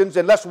 sections,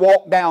 and let's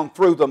walk down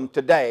through them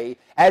today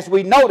as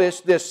we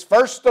notice this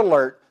first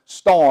alert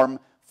storm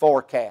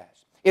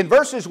forecast. In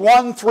verses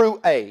 1 through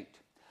 8,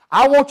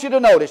 I want you to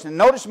notice, and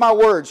notice my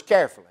words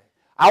carefully,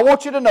 I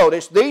want you to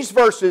notice these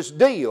verses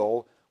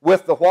deal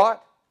with the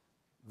what?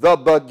 The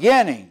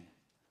beginning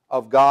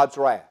of God's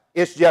wrath.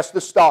 It's just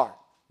the start.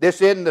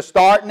 This isn't the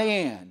start and the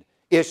end.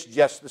 It's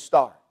just the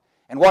start.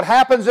 And what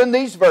happens in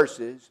these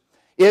verses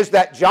is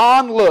that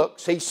John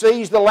looks, he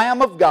sees the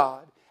Lamb of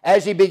God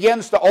as he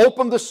begins to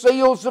open the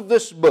seals of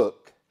this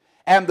book,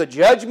 and the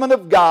judgment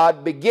of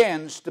God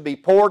begins to be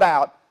poured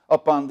out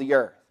upon the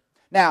earth.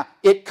 Now,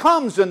 it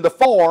comes in the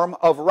form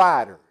of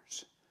riders.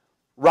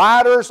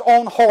 Riders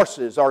on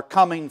horses are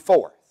coming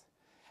forth.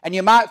 And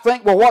you might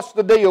think, well, what's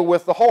the deal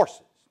with the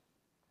horses?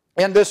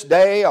 In this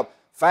day of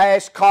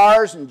fast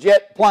cars and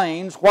jet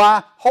planes,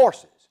 why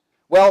horses?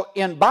 Well,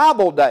 in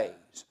Bible days,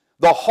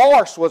 the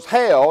horse was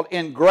held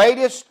in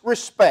greatest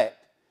respect.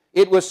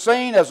 It was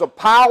seen as a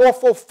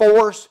powerful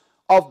force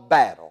of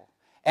battle.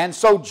 And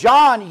so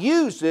John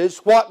uses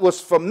what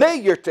was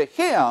familiar to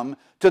him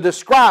to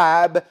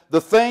describe the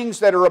things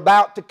that are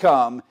about to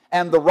come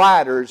and the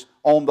riders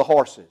on the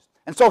horses.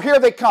 And so here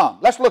they come.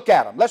 Let's look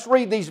at them. Let's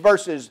read these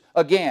verses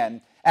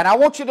again. And I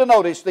want you to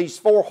notice these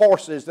 4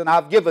 horses, and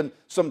I've given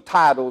some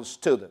titles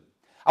to them.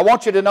 I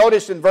want you to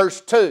notice in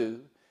verse 2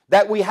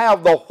 that we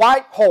have the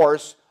white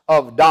horse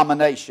of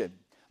domination.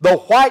 The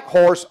white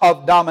horse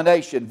of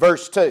domination,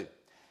 verse 2.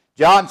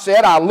 John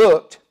said, I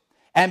looked,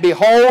 and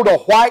behold, a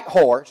white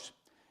horse.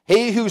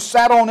 He who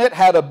sat on it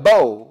had a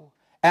bow,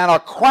 and a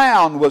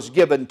crown was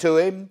given to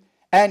him,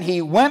 and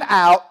he went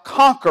out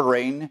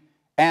conquering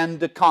and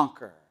to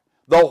conquer.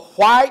 The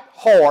white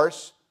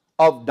horse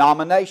of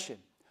domination.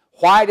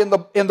 White in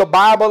the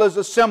Bible is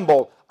a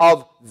symbol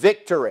of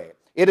victory.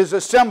 It is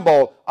a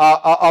symbol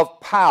of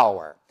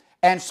power.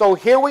 And so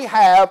here we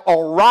have a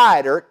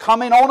rider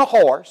coming on a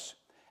horse,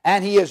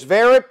 and he is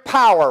very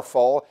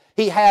powerful.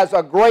 He has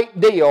a great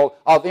deal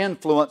of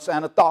influence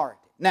and authority.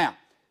 Now,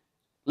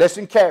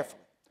 listen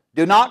carefully.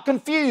 Do not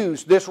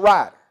confuse this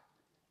rider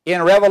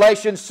in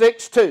Revelation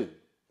 6:2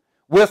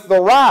 with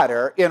the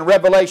rider in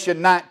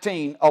Revelation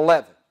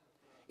 19:11.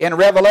 In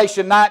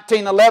Revelation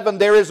 19:11,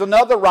 there is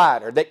another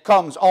rider that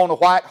comes on a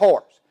white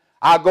horse.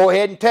 I'll go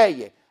ahead and tell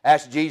you,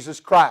 that's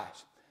Jesus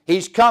Christ.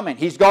 He's coming.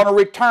 He's going to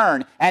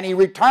return, and He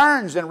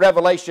returns in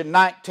Revelation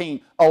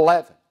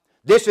 19:11.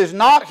 This is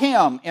not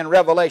Him in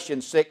Revelation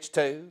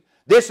 6:2.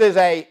 This is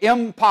an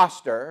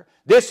impostor.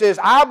 This is,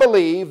 I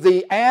believe,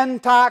 the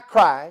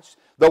Antichrist,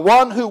 the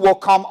one who will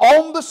come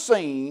on the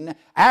scene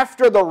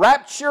after the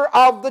rapture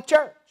of the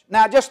church.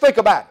 Now, just think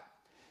about it.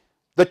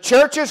 The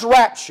church is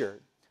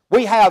raptured.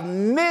 We have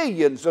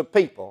millions of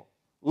people,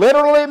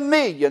 literally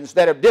millions,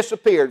 that have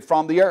disappeared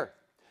from the earth.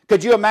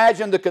 Could you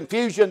imagine the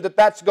confusion that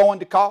that's going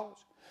to cause?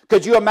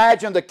 Could you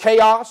imagine the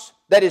chaos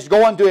that is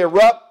going to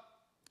erupt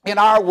in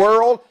our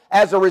world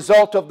as a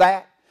result of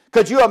that?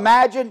 Could you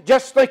imagine,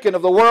 just thinking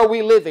of the world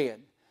we live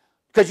in,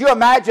 could you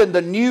imagine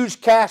the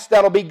newscast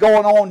that'll be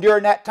going on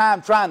during that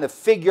time trying to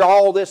figure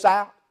all this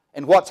out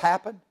and what's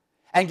happened?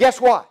 And guess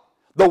what?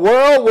 The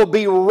world will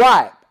be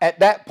ripe at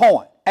that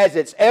point, as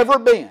it's ever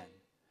been,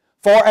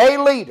 for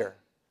a leader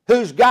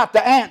who's got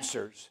the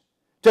answers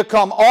to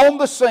come on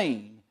the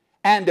scene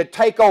and to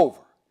take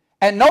over.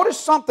 And notice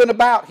something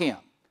about him.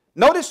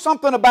 Notice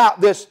something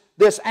about this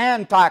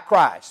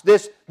Antichrist,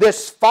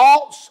 this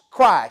false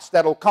Christ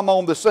that'll come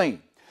on the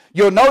scene.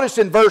 You'll notice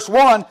in verse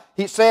 1,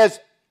 he says,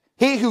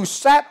 he who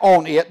sat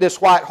on it, this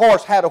white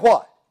horse, had a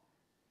what?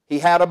 He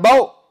had a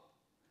bow.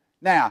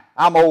 Now,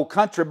 I'm an old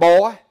country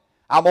boy.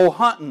 I'm an old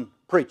hunting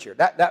preacher.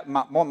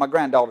 One of my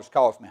granddaughters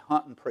calls me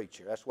hunting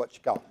preacher. That's what she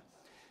calls me.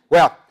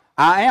 Well,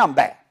 I am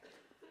that.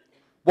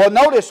 Well,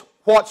 notice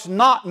what's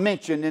not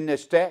mentioned in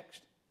this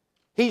text.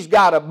 He's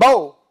got a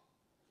bow,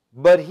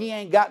 but he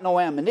ain't got no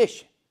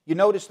ammunition. You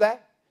notice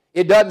that?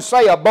 It doesn't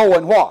say a bow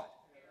and what?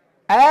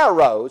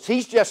 Arrows.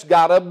 He's just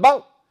got a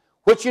bow.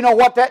 Which, you know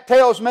what that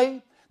tells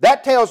me?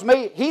 That tells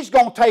me he's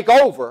going to take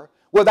over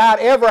without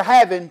ever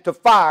having to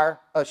fire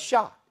a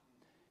shot.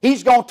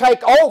 He's going to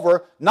take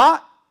over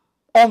not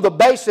on the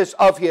basis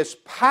of his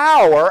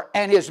power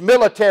and his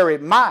military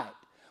might,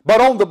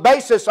 but on the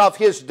basis of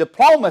his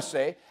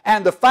diplomacy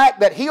and the fact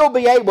that he'll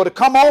be able to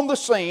come on the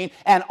scene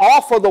and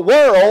offer the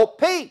world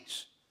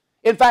peace.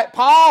 In fact,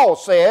 Paul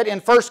said in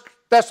 1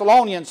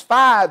 Thessalonians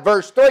 5,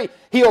 verse 3,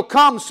 he'll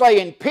come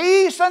saying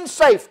peace and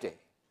safety,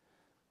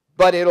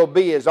 but it'll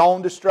be his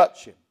own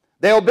destruction.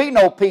 There'll be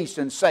no peace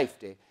and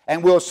safety.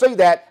 And we'll see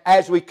that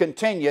as we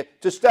continue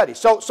to study.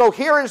 So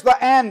here is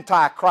the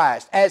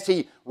Antichrist as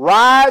he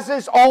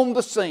rises on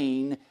the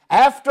scene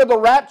after the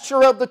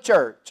rapture of the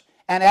church,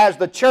 and as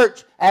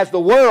the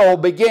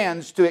world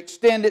begins to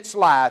extend its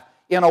life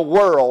in a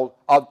world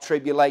of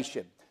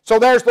tribulation. So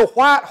there's the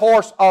white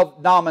horse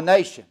of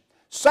domination.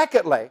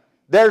 Secondly,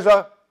 there's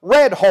a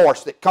red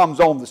horse that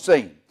comes on the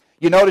scene.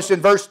 You notice in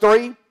verse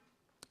 3,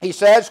 he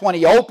says, when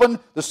he opened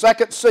the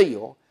second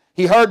seal,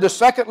 he heard the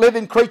second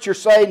living creature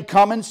saying,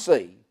 come and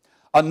see.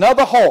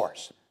 Another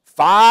horse,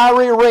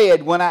 fiery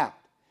red, went out,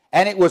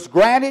 and it was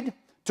granted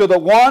to the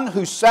one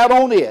who sat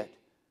on it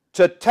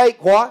to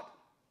take what?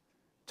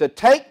 To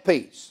take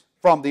peace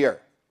from the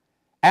earth.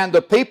 And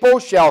the people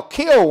shall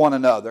kill one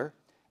another,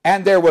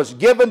 and there was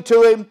given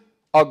to him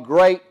a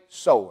great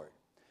sword.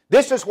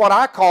 This is what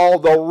I call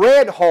the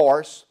red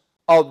horse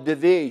of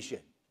division.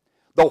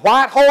 The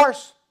white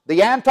horse,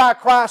 the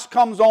Antichrist,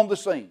 comes on the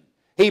scene.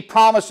 He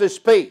promises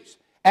peace.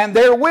 And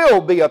there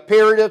will be a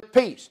period of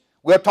peace.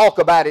 We'll talk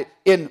about it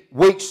in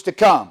weeks to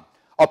come.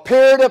 A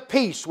period of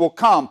peace will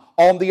come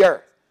on the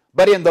earth.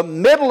 But in the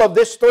middle of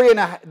this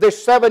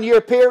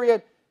 7-year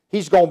period,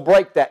 he's going to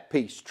break that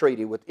peace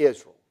treaty with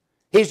Israel.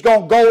 He's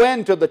going to go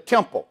into the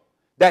temple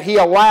that he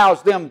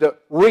allows them to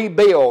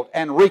rebuild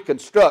and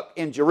reconstruct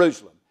in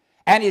Jerusalem.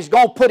 And he's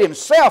going to put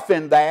himself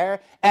in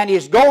there, and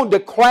he's going to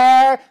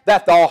declare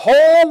that the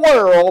whole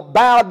world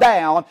bow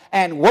down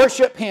and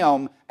worship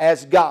him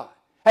as God.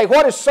 Hey,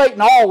 what has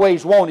Satan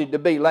always wanted to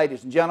be,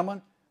 ladies and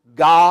gentlemen?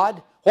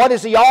 God. What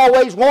has he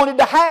always wanted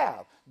to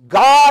have?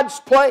 God's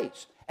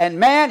place. And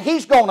man,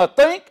 he's going to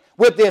think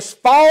with this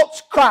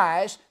false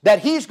Christ that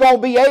he's going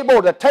to be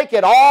able to take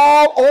it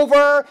all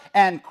over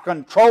and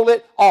control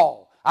it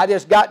all. I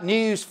just got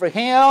news for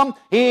him.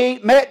 He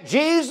ain't met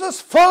Jesus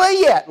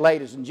fully yet,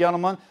 ladies and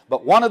gentlemen,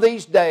 but one of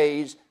these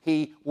days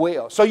he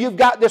will. So you've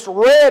got this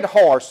red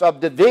horse of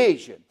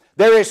division.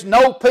 There is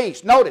no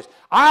peace. Notice,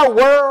 our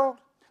world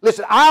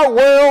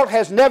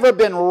has never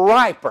been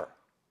riper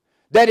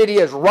than it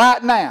is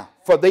right now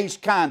for these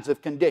kinds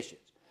of conditions.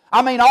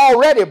 I mean,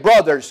 already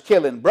brothers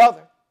killing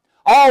brother.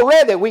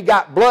 Already we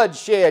got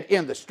bloodshed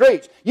in the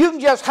streets. You can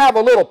just have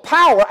a little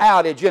power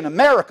outage in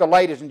America,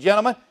 ladies and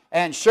gentlemen,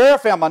 and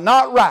Sheriff, am I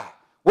not right?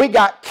 We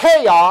got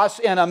chaos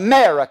in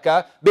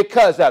America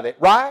because of it,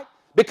 right?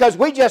 Because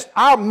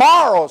our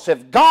morals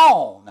have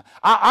gone.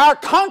 Our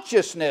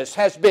consciousness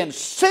has been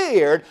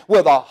seared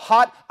with a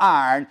hot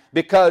iron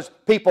because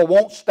people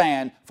won't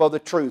stand for the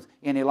truth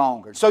any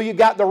longer. So you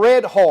got the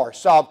red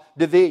horse of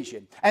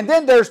division. And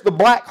then there's the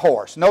black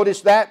horse.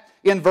 Notice that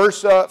in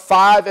verse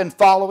 5 and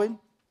following.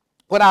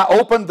 When I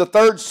opened the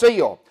third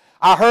seal,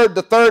 I heard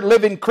the third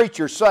living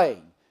creature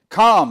saying,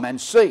 "Come and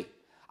see."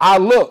 I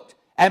looked,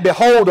 and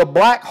behold, a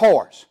black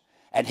horse,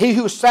 and he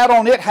who sat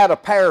on it had a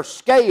pair of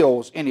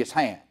scales in his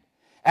hand.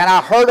 And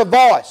I heard a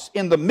voice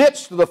in the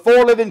midst of the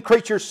four living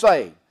creatures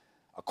saying,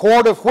 "A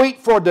quart of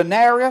wheat for a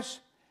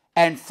denarius,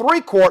 and 3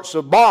 quarts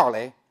of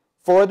barley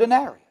for a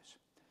denarius."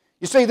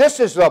 You see, this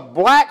is a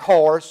black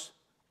horse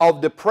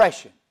of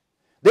depression.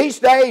 These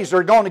days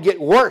are going to get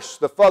worse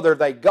the further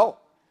they go.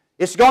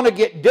 It's going to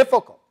get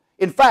difficult.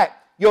 In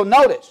fact, you'll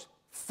notice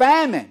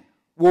famine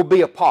will be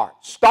a part.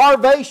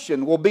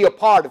 Starvation will be a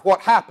part of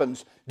what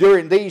happens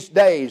during these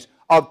days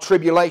of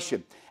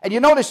tribulation. And you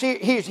notice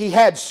he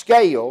had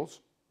scales,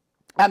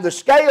 and the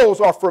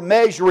scales are for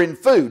measuring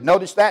food.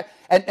 Notice that.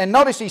 And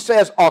notice he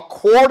says a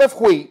quart of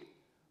wheat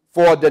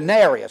for a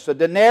denarius. A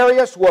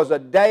denarius was a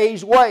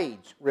day's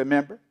wage,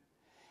 remember?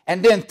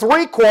 And then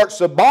 3 quarts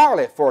of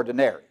barley for a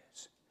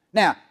denarius.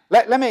 Now,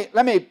 let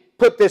me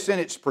put this in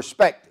its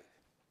perspective.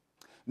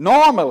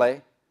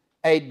 Normally,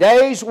 a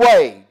day's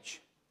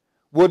wage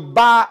would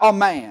buy a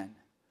man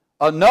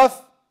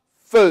enough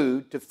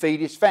food to feed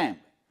his family.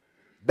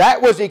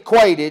 That was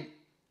equated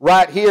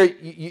right here,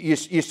 you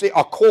see,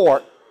 a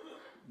quart.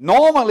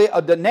 Normally,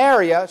 a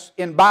denarius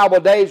in Bible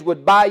days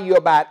would buy you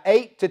about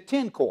 8 to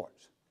 10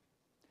 quarts.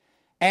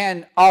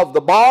 And of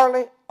the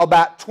barley,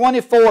 about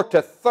 24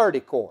 to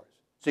 30 quarts.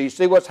 So you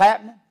see what's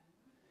happening?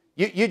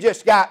 You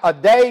just got a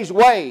day's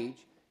wage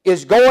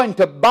is going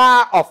to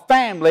buy a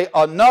family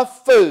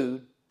enough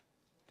food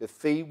to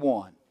feed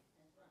one.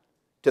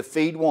 To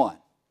feed one.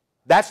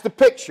 That's the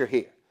picture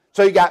here.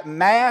 So you got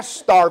mass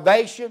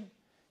starvation.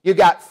 You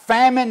got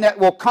famine that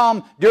will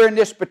come during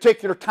this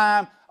particular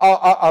time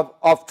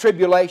of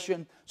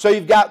tribulation. So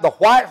you've got the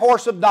white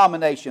horse of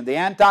domination, the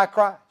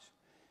Antichrist.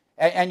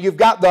 And you've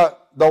got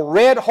the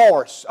red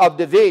horse of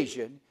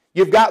division.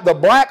 You've got the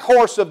black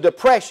horse of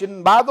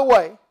depression. By the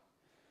way,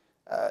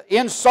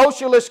 in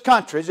socialist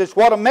countries, it's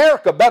what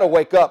America better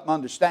wake up and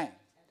understand.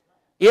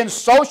 In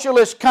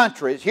socialist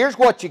countries, here's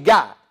what you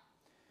got.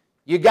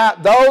 You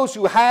got those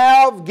who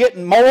have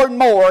getting more and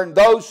more, and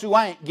those who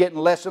ain't getting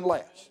less and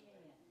less.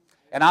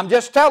 And I'm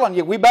just telling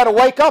you, we better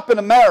wake up in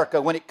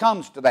America when it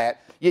comes to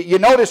that. You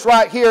notice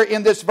right here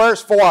in this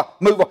verse 4,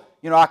 move on.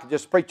 You know, I could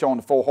just preach on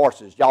the 4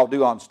 horses. Y'all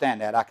do understand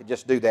that. I could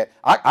just do that.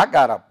 I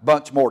got a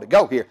bunch more to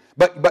go here.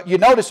 But you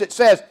notice it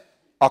says,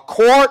 a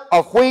quart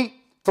of wheat,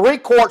 3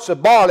 quarts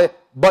of barley,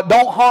 but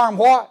don't harm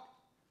what?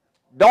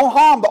 Don't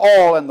harm the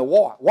oil and the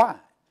wine.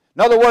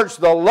 In other words,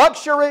 the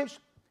luxuries,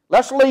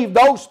 let's leave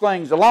those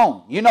things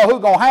alone. You know who's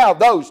going to have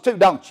those too,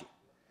 don't you?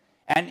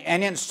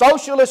 And in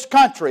socialist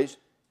countries,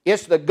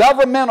 it's the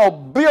governmental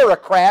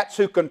bureaucrats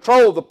who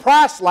control the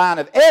price line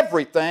of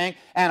everything,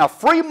 and a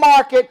free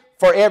market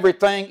for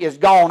everything is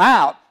gone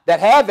out that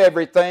have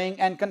everything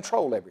and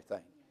control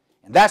everything.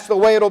 And that's the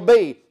way it'll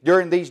be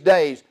during these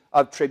days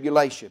of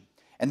tribulation.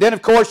 And then,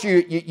 of course,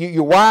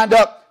 you wind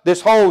up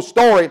this whole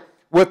story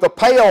with the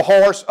pale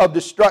horse of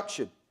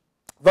destruction.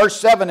 Verse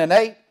 7 and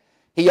 8,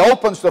 he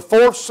opens the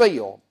 4th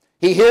seal.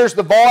 He hears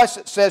the voice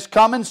that says,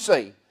 "Come and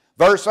see."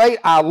 Verse 8,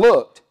 I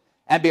looked,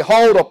 and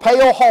behold, a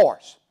pale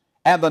horse,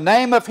 and the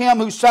name of him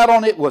who sat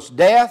on it was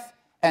Death,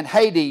 and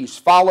Hades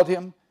followed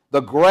him. The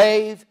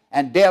grave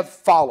and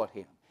death followed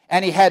him.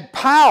 And he had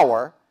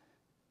power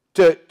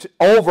to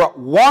over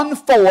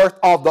 1/4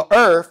 of the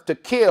earth to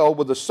kill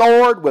with the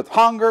sword, with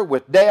hunger,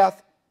 with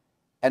death,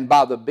 and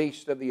by the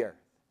beasts of the earth.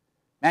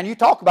 Man, you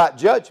talk about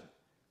judgment.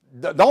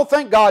 Don't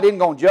think God isn't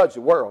going to judge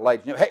the world,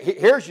 ladies.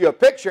 Here's your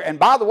picture, and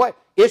by the way,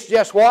 it's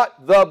just what?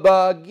 The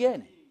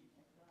beginning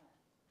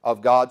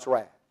of God's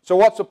wrath. So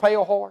what's a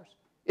pale horse?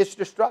 It's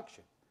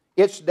destruction.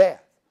 It's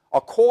death.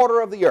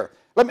 1/4 of the earth.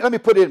 Let me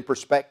put it in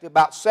perspective.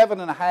 About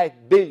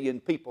 7.5 billion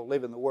people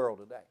live in the world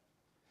today.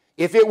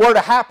 If it were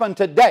to happen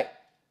today,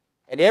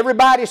 and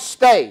everybody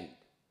stayed,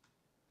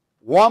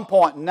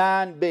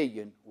 1.9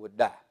 billion would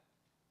die.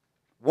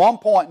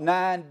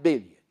 1.9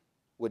 billion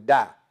would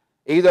die,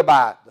 either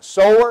by the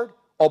sword,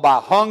 or by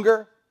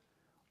hunger,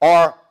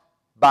 or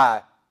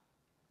by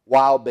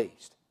wild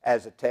beasts,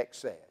 as the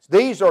text says.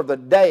 These are the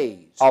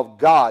days of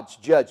God's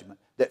judgment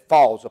that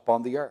falls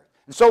upon the earth.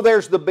 And so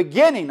there's the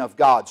beginning of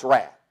God's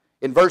wrath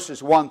in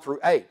verses 1 through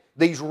 8.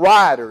 These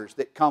riders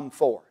that come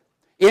forth,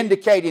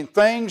 indicating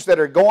things that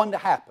are going to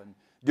happen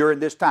during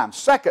this time.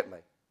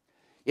 Secondly,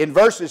 in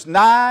verses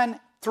 9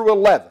 through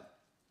 11,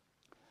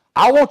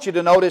 I want you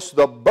to notice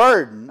the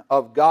burden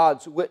of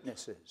God's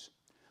witnesses.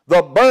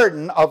 The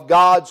burden of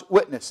God's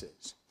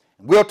witnesses.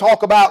 We'll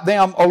talk about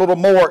them a little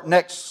more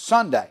next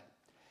Sunday.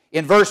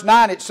 In verse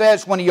 9 it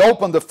says, when he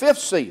opened the fifth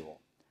seal,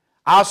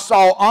 I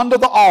saw under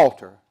the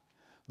altar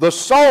the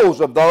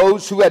souls of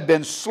those who had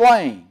been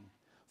slain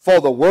for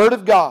the word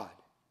of God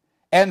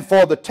and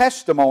for the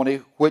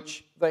testimony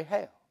which they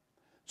held.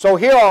 So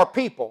here are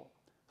people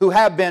who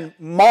have been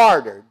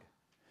martyred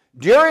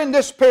during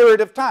this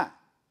period of time.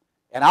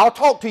 And I'll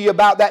talk to you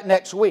about that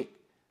next week.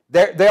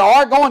 There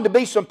are going to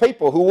be some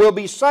people who will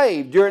be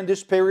saved during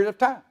this period of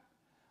time.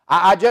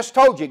 I just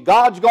told you,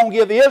 God's going to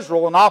give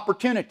Israel an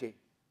opportunity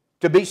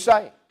to be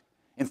saved.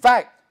 In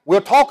fact,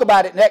 we'll talk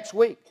about it next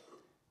week.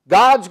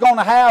 God's going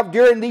to have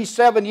during these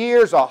 7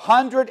 years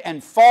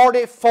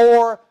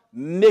 144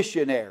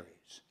 missionaries.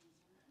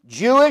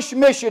 Jewish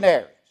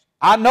missionaries.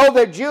 I know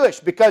they're Jewish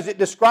because it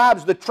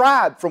describes the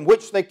tribe from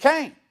which they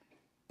came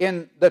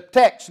in the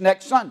text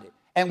next Sunday.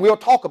 And we'll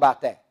talk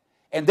about that.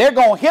 And they're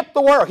going to hit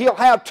the world. He'll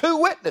have 2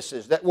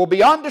 witnesses that will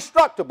be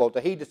indestructible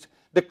till He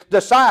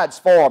decides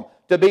for them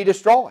to be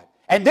destroyed.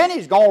 And then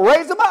He's going to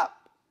raise them up.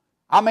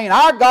 I mean,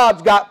 our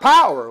God's got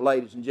power,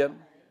 ladies and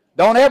gentlemen.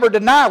 Don't ever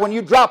deny when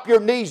you drop your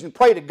knees and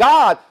pray to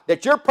God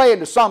that you're praying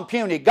to some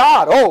puny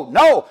God. Oh,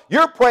 no.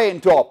 You're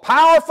praying to a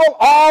powerful,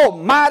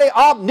 almighty,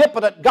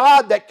 omnipotent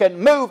God that can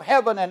move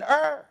heaven and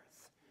earth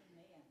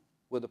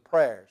with the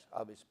prayers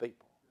of His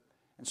people.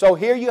 And so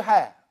here you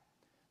have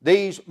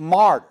these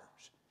martyrs.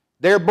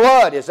 Their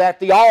blood is at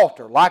the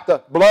altar like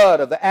the blood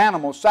of the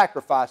animal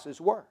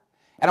sacrifices were.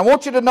 And I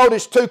want you to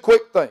notice 2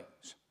 quick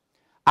things.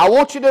 I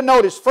want you to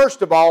notice,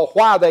 first of all,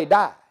 why they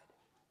died.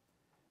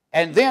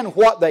 And then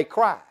what they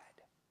cried.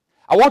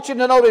 I want you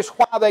to notice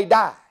why they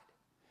died.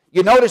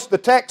 You notice the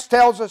text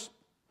tells us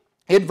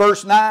in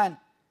verse 9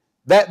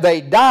 that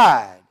they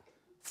died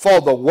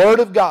for the Word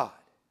of God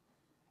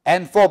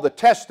and for the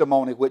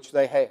testimony which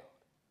they held.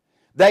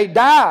 They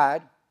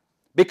died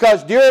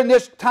because during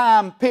this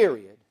time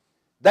period,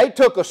 they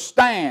took a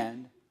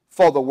stand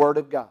for the Word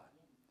of God.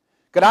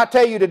 Could I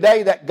tell you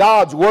today that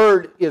God's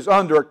Word is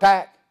under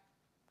attack?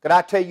 Could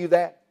I tell you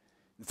that?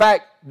 In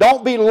fact,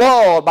 don't be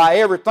lulled by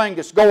everything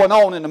that's going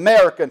on in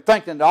America and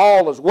thinking that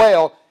all is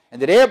well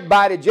and that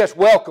everybody just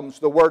welcomes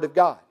the Word of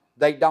God.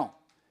 They don't.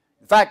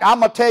 In fact, I'm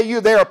going to tell you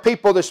there are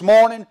people this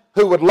morning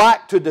who would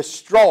like to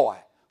destroy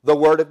the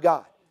Word of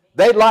God.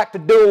 They'd like to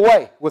do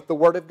away with the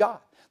Word of God.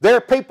 There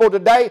are people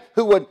today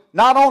who would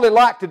not only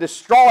like to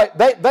destroy it,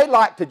 they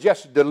like to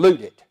just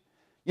dilute it.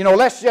 You know,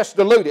 let's just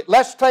dilute it.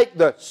 Let's take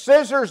the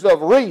scissors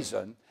of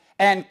reason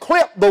and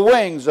clip the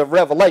wings of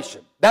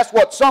revelation. That's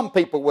what some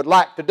people would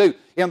like to do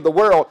in the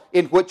world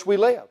in which we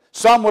live.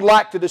 Some would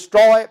like to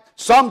destroy it,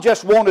 some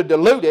just want to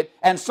dilute it,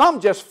 and some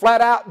just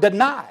flat out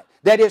deny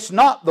that it's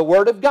not the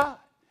Word of God.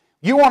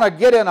 You want to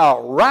get in a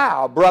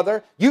row,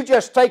 brother, you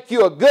just take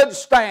you a good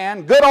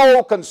stand, good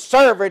old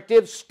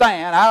conservative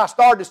stand. I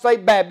started to say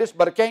Baptist,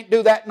 but I can't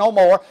do that no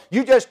more.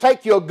 You just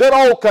take you a good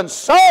old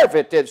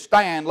conservative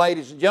stand,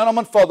 ladies and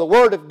gentlemen, for the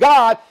Word of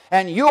God,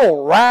 and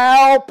you'll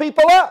rile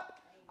people up.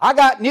 I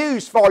got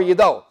news for you,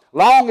 though.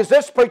 Long as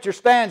this preacher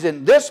stands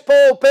in this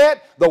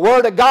pulpit, the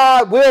Word of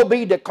God will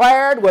be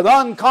declared with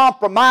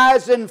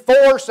uncompromising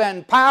force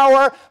and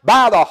power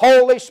by the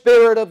Holy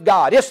Spirit of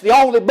God. It's the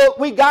only book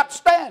we got to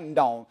stand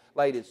on,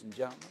 ladies and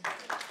gentlemen.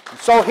 And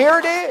so here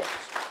it is.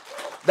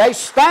 They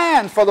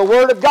stand for the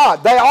Word of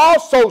God. They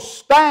also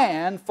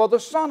stand for the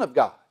Son of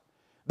God.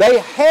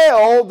 They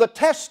held the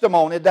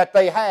testimony that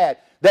they had,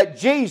 that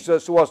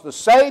Jesus was the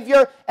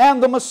Savior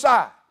and the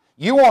Messiah.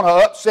 You want to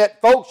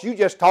upset folks, you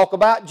just talk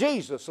about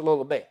Jesus a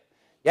little bit.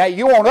 Yeah,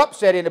 you won't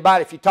upset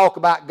anybody if you talk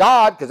about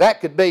God, because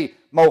that could be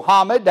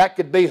Mohammed, that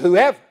could be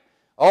whoever.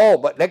 Oh,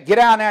 but get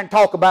down there and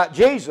talk about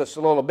Jesus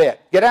a little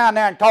bit. Get down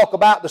there and talk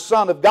about the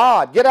Son of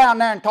God. Get down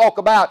there and talk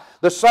about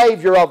the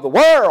Savior of the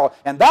world.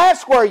 And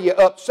that's where you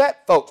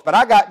upset folks. But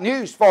I got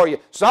news for you.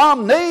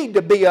 Some need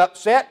to be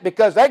upset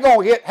because they're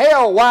going to get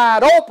hell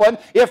wide open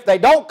if they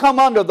don't come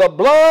under the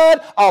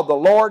blood of the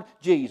Lord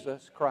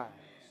Jesus Christ.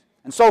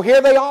 And so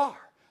here they are.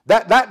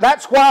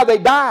 That's why they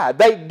died.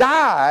 They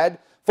died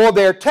for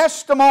their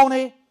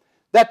testimony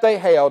that they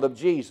held of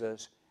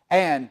Jesus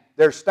and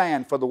their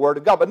stand for the Word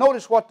of God. But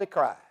notice what they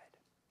cried.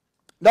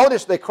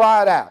 Notice they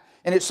cried out.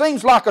 And it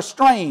seems like a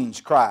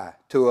strange cry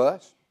to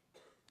us.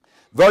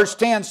 Verse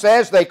 10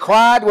 says, they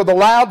cried with a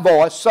loud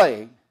voice,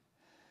 saying,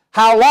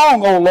 How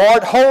long, O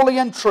Lord, holy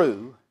and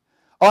true,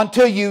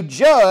 until you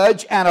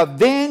judge and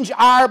avenge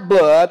our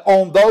blood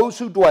on those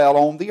who dwell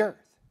on the earth?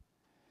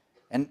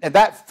 And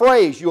that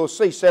phrase you'll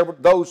see several,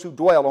 those who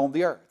dwell on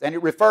the earth. And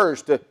it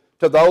refers to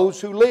those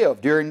who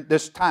live during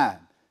this time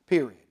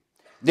period.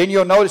 Then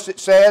you'll notice it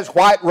says,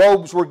 white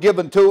robes were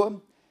given to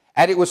them,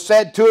 and it was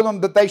said to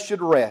them that they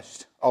should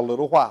rest a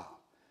little while.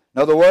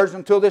 In other words,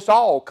 until this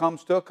all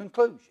comes to a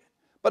conclusion.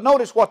 But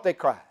notice what they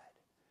cried.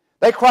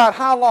 They cried,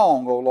 How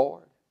long, O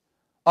Lord,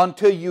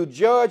 until you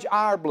judge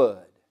our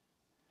blood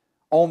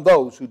on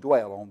those who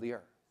dwell on the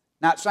earth?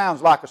 Now it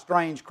sounds like a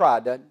strange cry,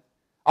 doesn't it?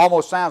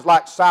 Almost sounds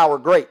like sour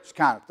grapes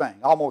kind of thing.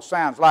 Almost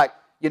sounds like,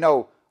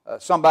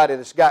 somebody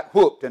that's got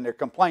whooped and they're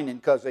complaining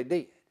because they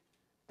did.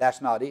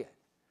 That's not it.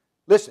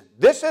 Listen,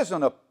 this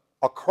isn't a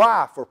a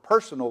cry for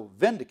personal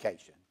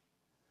vindication.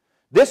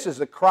 This is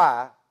a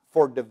cry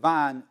for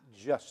divine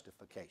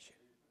justification.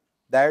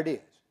 There it is.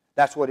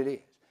 That's what it is.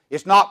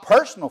 It's not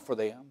personal for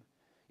them.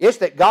 It's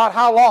that God,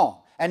 how long?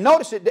 And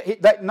notice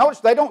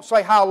they don't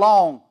say how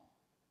long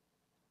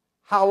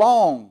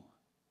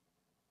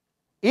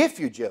if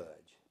you judge.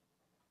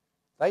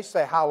 They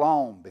say how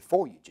long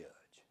before you judge.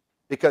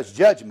 Because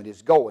judgment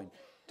is going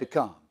to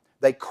come.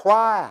 They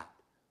cry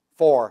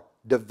for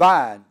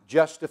divine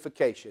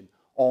justification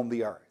on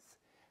the earth.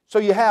 So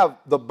you have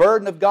the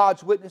burden of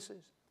God's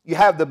witnesses. You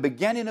have the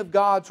beginning of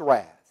God's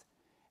wrath.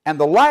 And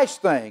the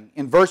last thing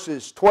in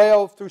verses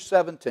 12 through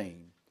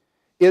 17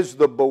 is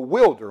the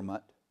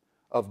bewilderment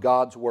of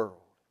God's world.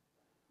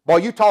 Boy,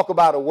 you talk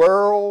about a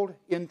world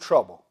in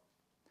trouble.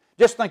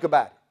 Just think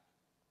about it.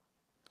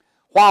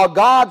 While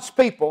God's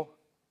people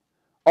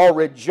are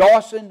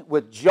rejoicing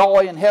with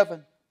joy in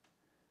heaven,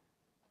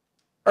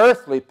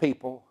 earthly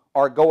people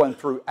are going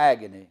through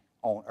agony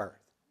on earth.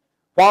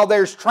 While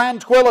there's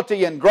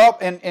tranquility and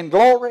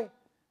glory,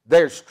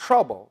 there's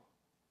trouble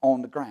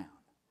on the ground.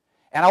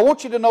 And I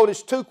want you to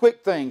notice two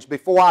quick things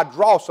before I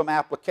draw some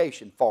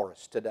application for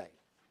us today.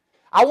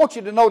 I want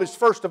you to notice,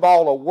 first of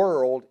all, a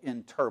world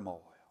in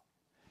turmoil.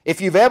 If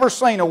you've ever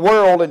seen a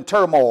world in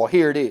turmoil,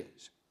 here it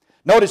is.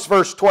 Notice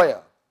verse 12.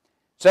 It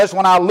says,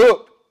 when I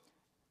looked,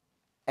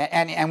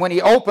 and when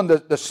he opened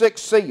the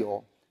sixth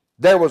seal,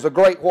 there was a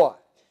great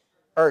what?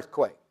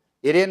 Earthquake.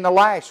 It isn't the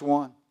last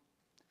one.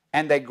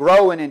 And they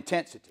grow in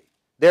intensity.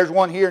 There's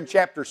one here in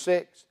chapter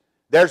 6.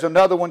 There's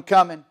another one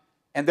coming.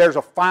 And there's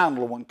a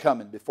final one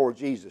coming before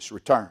Jesus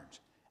returns.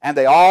 And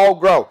they all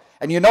grow.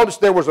 And you notice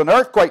there was an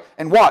earthquake.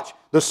 And watch.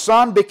 The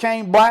sun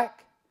became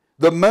black.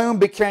 The moon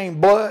became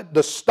blood.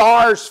 The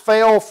stars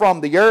fell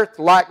from the earth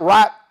like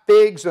ripe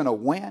figs in a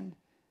wind.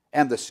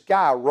 And the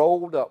sky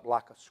rolled up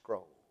like a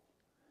scroll.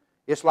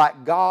 It's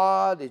like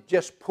God, it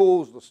just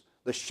pulls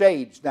the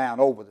shades down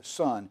over the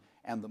sun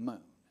and the moon.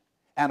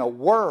 And a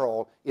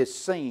world is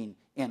seen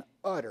in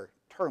utter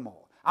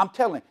turmoil. I'm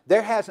telling you,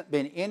 there hasn't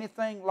been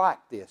anything like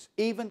this,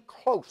 even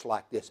close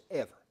like this,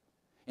 ever.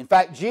 In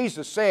fact,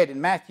 Jesus said in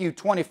Matthew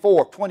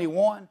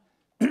 24:21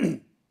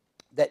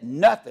 that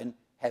nothing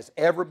has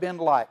ever been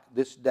like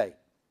this day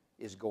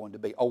is going to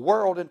be. A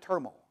world in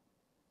turmoil.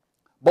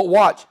 But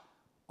watch,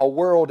 a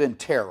world in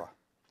terror.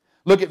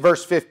 Look at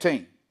verse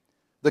 15.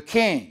 The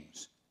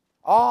kings.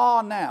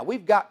 Oh, now,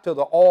 we've got to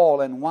the oil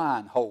and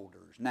wine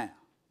holders now.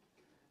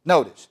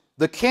 Notice,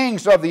 the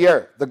kings of the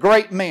earth, the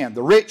great men,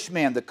 the rich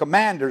men, the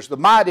commanders, the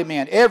mighty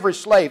men, every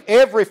slave,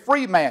 every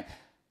free man.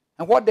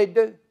 And what did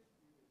they do?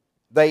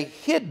 They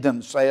hid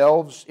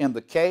themselves in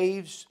the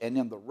caves and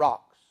in the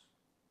rocks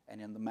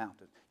and in the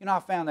mountains. You know,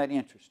 I found that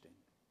interesting.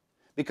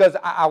 Because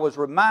I was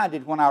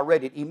reminded when I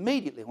read it,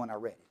 immediately when I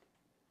read it,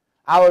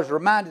 I was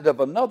reminded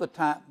of another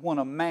time when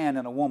a man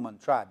and a woman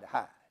tried to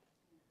hide.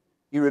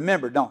 You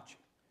remember, don't you?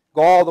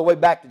 Go all the way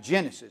back to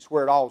Genesis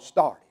where it all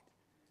started.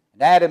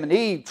 And Adam and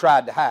Eve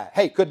tried to hide.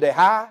 Hey, could they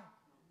hide?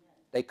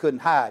 They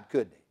couldn't hide,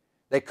 could they?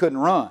 They couldn't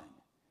run.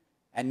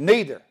 And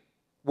neither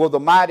will the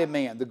mighty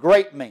men, the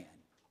great men,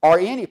 or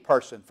any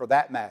person for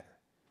that matter,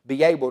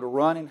 be able to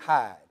run and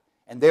hide.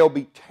 And there'll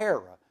be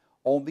terror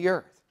on the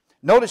earth.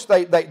 Notice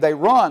they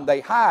run,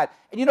 they hide.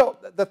 And you know,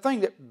 the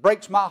thing that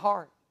breaks my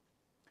heart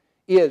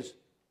is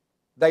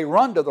they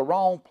run to the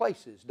wrong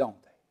places,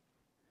 don't they?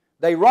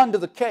 They run to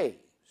the caves.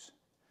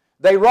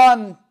 They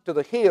run to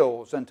the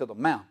hills and to the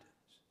mountains.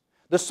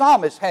 The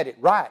psalmist had it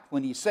right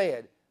when he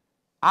said,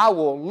 I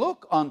will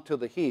look unto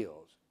the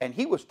hills. And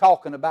he was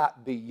talking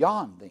about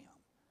beyond them,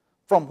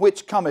 from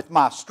which cometh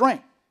my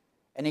strength.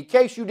 And in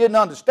case you didn't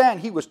understand,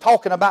 he was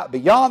talking about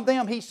beyond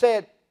them. He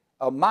said,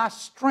 my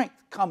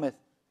strength cometh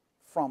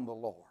from the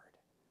Lord.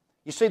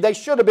 You see, they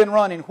should have been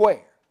running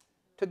where?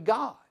 To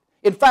God.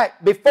 In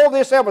fact, before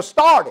this ever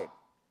started,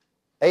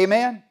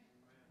 amen,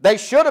 they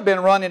should have been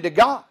running to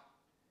God.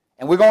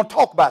 And we're going to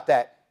talk about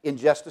that in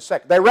just a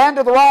second. They ran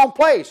to the wrong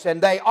place,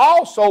 and they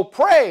also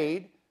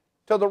prayed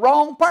to the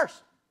wrong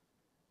person.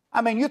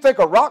 I mean, you think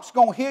a rock's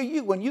going to hear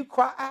you when you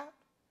cry out?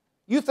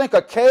 You think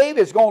a cave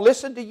is going to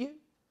listen to you?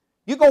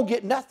 You're going to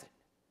get nothing.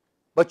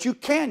 But you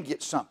can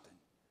get something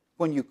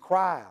when you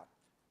cry out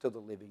to the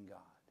living God.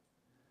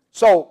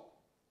 So,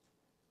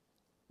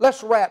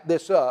 let's wrap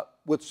this up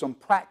with some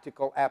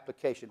practical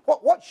application.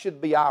 What should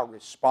be our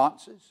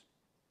responses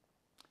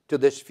to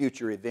this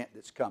future event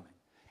that's coming?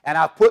 And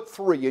I've put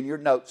 3 in your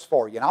notes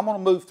for you. And I'm going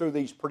to move through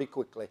these pretty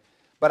quickly.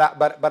 But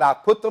I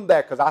put them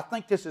there because I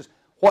think this is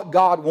what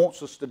God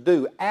wants us to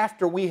do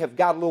after we have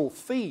got a little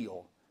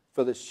feel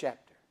for this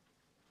chapter.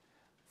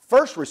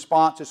 First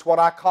response is what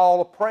I call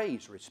a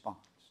praise response.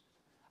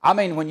 I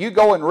mean, when you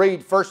go and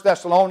read 1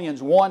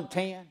 Thessalonians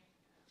 1:10,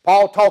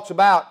 Paul talks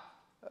about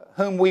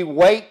whom we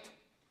wait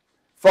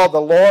for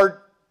the Lord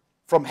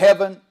from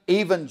heaven,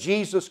 even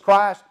Jesus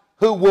Christ,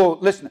 who will,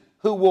 listen,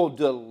 who will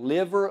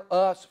deliver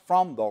us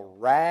from the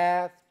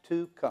wrath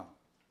to come.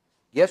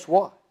 Guess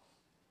what?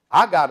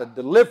 I got a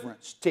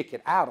deliverance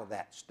ticket out of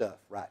that stuff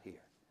right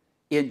here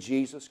in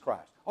Jesus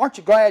Christ. Aren't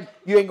you glad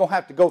you ain't going to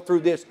have to go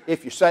through this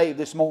if you're saved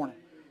this morning?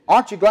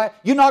 Aren't you glad?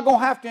 You're not going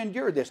to have to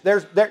endure this.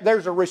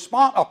 There's a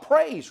response, a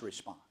praise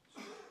response.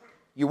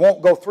 You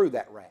won't go through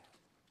that wrath.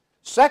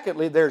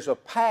 Secondly, there's a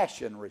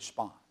passion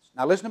response.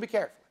 Now listen to me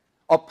carefully.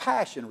 A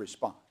passion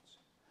response.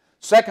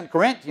 2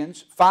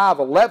 Corinthians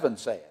 5:11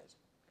 says,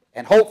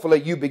 and hopefully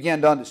you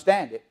begin to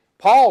understand it,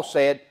 Paul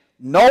said,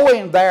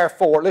 knowing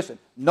therefore, listen,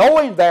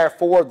 knowing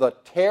therefore the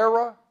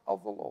terror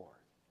of the Lord,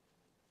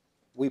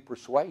 we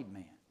persuade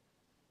men.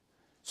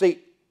 See,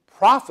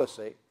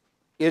 prophecy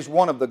is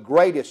one of the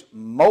greatest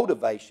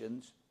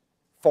motivations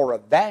for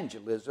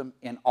evangelism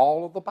in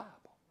all of the Bible.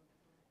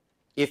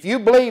 If you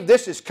believe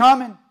this is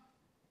coming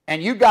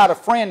and you got a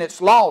friend that's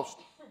lost,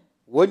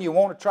 wouldn't you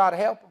want to try to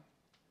help them?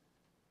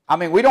 I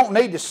mean, we don't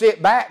need to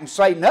sit back and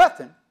say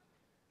nothing,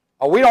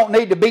 or we don't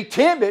need to be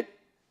timid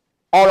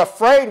or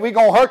afraid we're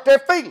going to hurt their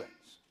feelings.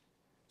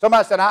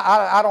 Somebody said,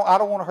 I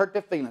don't want to hurt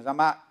their feelings. I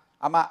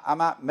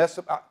might mess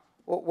up.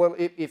 Well,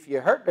 if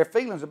you hurt their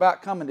feelings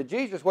about coming to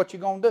Jesus, what you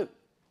going to do?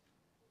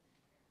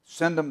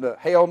 Send them to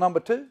hell number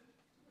 2?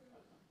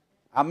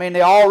 I mean,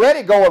 they're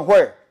already going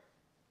where?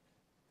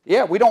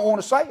 Yeah, we don't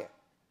want to say it.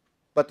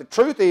 But the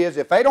truth is,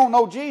 if they don't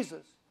know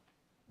Jesus,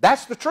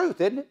 that's the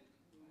truth, isn't it?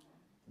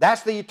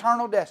 That's the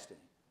eternal destiny.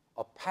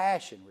 A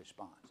passion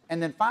response.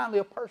 And then finally,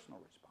 a personal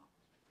response.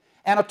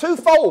 And a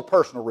twofold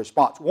personal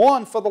response.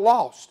 One for the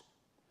lost.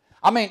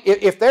 I mean,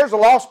 if there's a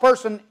lost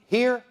person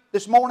here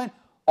this morning,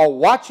 or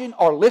watching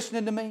or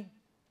listening to me,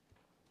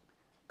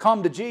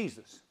 come to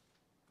Jesus.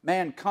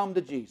 Man, come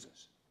to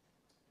Jesus.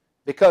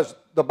 Because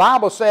the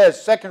Bible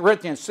says, 2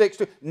 Corinthians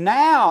 6:2,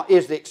 now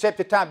is the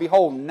accepted time.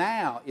 Behold,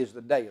 now is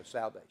the day of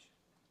salvation.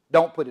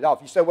 Don't put it off.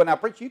 You say, well, now,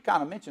 preacher, you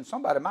kind of mentioned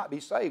somebody might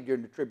be saved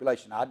during the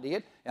tribulation. I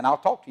did, and I'll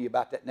talk to you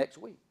about that next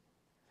week.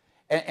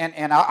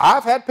 And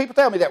I've had people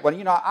tell me that. Well,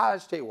 you know, I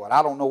just tell you what,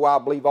 I don't know why I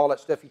believe all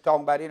that stuff you're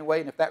talking about anyway,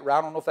 and if that,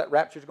 I don't know if that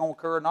rapture is going to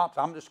occur or not,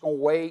 so I'm just going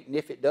to wait, and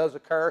if it does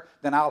occur,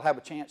 then I'll have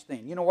a chance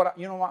then. You know what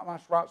my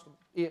response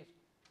is?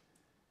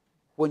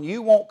 When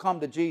you won't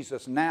come to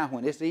Jesus now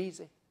when it's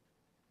easy,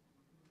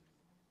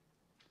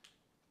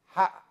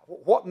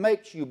 what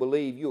makes you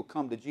believe you'll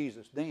come to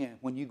Jesus then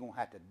when you're going to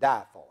have to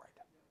die for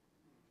it?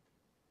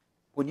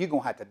 When you're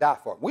going to have to die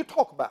for it. We'll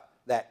talk about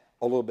that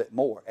a little bit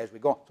more as we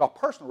go on. So a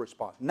personal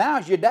response.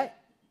 Now's your day.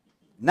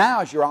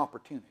 Now's your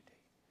opportunity.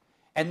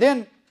 And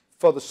then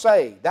for the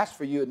saved, that's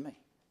for you and me.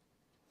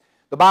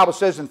 The Bible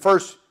says in 1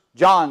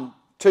 John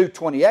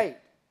 2:28,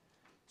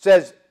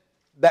 says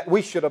that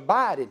we should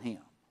abide in Him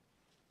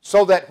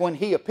so that when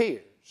He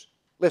appears,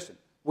 listen,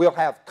 we'll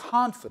have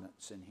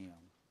confidence in Him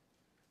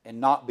and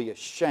not be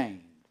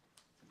ashamed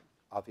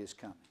of His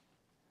coming.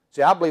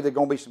 See, I believe there are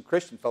going to be some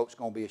Christian folks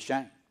going to be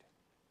ashamed.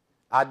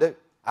 I do.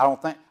 I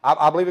believe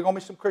there are going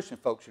to be some Christian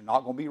folks who are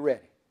not going to be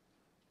ready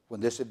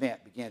when this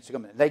event begins to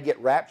come. They get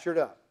raptured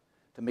up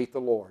to meet the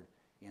Lord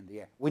in the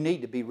air. We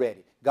need to be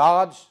ready.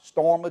 God's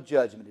storm of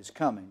judgment is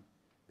coming.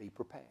 Be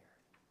prepared.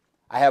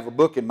 I have a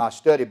book in my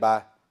study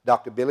by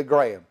Dr. Billy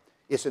Graham.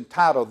 It's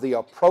entitled The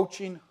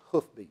Approaching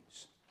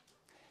Hoofbeats.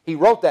 He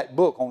wrote that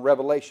book on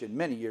Revelation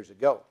many years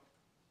ago.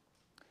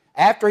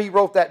 After he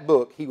wrote that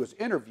book, he was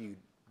interviewed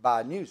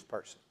by a news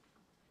person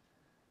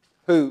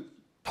who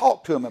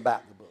talked to him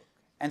about the book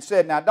and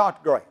said, now, Dr.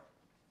 Graham,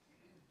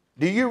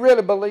 do you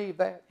really believe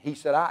that? He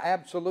said, I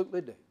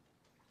absolutely do.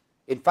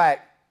 In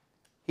fact,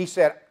 he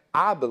said,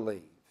 I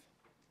believe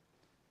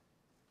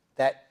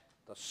that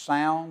the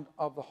sound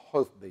of the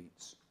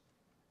hoofbeats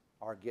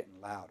are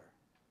getting louder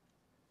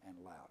and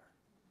louder.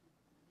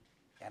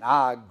 And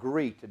I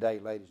agree today,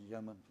 ladies and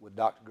gentlemen, with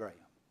Dr. Graham.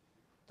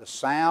 The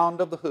sound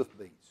of the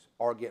hoofbeats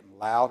are getting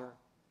louder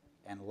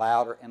and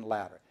louder and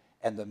louder.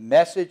 And the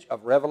message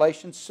of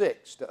Revelation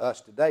 6 to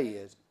us today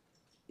is,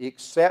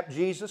 accept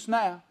Jesus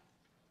now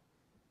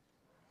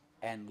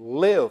and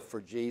live for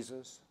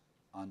Jesus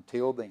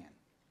until then.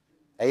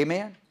 Amen?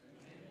 Amen?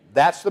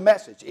 That's the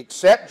message.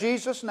 Accept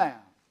Jesus now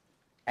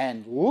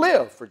and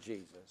live for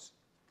Jesus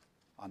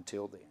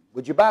until then.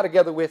 Would you bow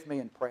together with me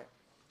in prayer?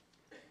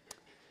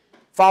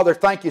 Father,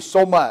 thank you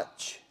so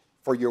much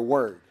for your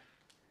word.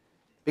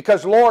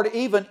 Because, Lord,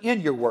 even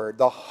in your word,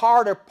 the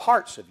harder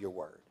parts of your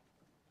word,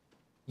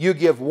 you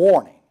give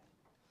warning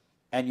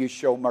and you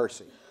show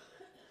mercy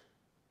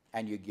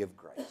and you give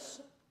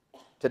grace.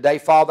 Today,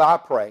 Father, I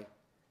pray,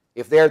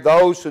 if there are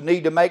those who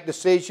need to make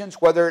decisions,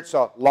 whether it's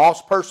a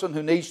lost person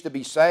who needs to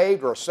be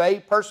saved or a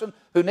saved person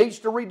who needs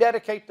to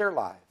rededicate their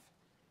life,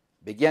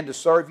 begin to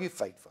serve you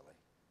faithfully,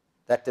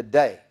 that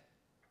today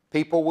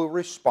people will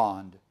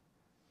respond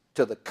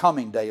to the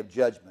coming day of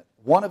judgment,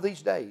 one of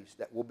these days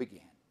that will begin.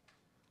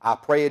 I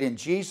pray it in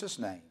Jesus'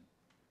 name.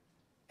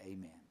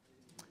 Amen.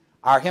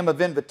 Our hymn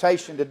of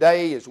invitation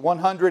today is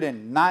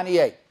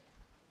 198.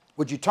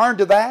 Would you turn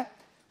to that?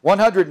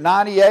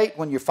 198,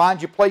 when you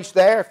find your place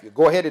there, if you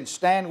go ahead and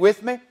stand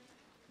with me,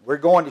 we're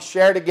going to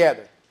share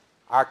together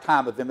our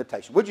time of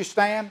invitation. Would you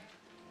stand?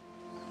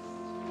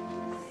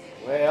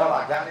 Well,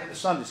 I got into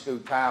Sunday school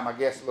time, I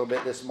guess, a little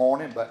bit this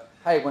morning, but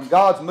hey, when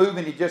God's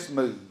moving, He just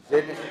moves,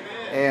 isn't it?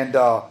 And,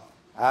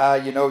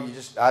 you know, you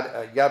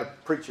got a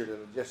preacher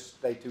that'll just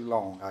stay too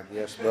long, I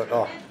guess, but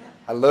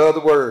I love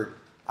the Word.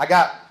 I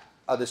got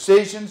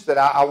decisions that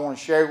I want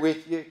to share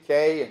with you.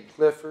 Kay and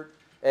Clifford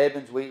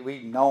Evans,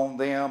 we've known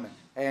them,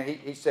 and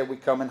he said we're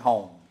coming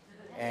home.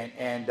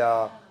 And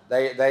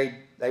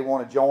they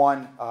want to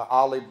join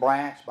Olive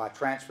Branch by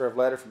transfer of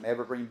letter from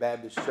Evergreen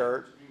Baptist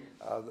Church.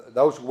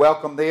 Those who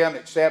welcome them,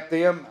 accept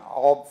them,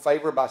 all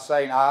favor by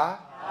saying aye.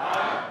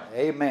 Aye.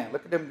 Amen.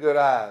 Look at them good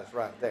eyes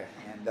right there.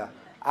 And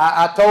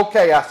I told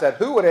Kay, I said,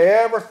 who would have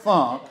ever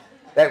thunk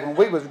that when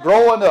we was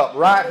growing up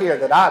right here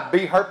that I'd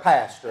be her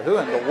pastor? Who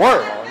in the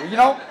world? You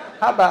know,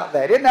 how about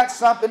that? Isn't that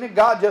something that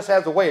God just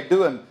has a way of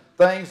doing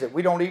things that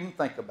we don't even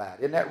think about?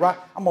 Isn't that right?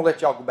 I'm going to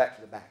let y'all go back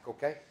to the back,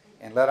 okay?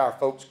 And let our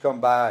folks come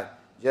by and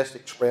just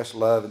express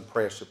love and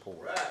prayer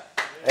support. Right.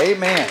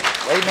 Amen.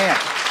 Amen.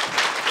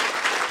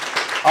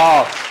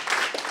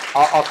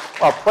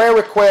 A prayer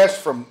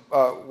request from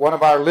one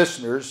of our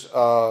listeners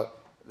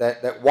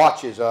that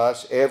watches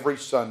us every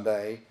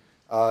Sunday,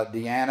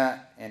 Deanna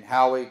and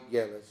Howie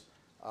Gillis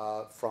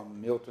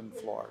from Milton,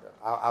 Florida.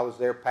 I was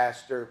their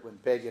pastor when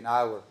Peggy and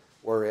I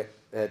were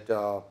at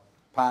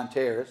Pine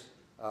Terrace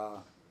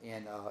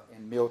in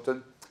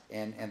Milton,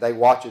 and they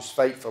watch us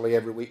faithfully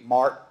every week.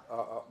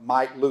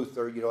 Mike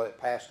Luther, you know,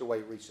 that passed away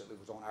recently,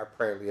 was on our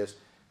prayer list.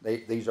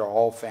 These are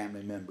all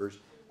family members.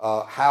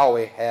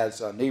 Howie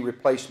has a knee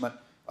replacement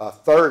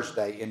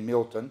Thursday in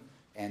Milton,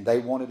 and they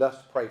wanted us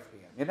to pray for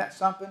him. Isn't that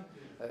something?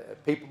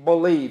 People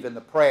believe in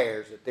the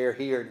prayers that they're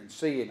hearing and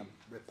seeing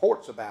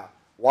reports about,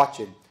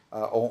 watching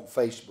on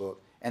Facebook.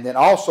 And then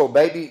also,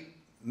 baby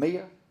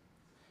Mia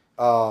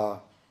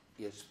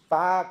is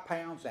 5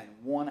 pounds and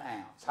 1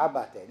 ounce. How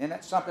about that? Isn't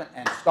that something?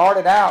 And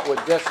started out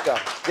with just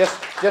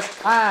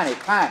tiny.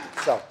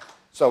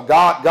 So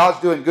God's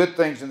doing good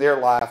things in their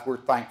life. We're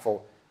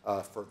thankful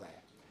for that.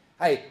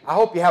 Hey, I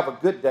hope you have a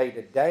good day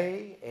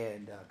today,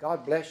 and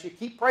God bless you.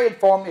 Keep praying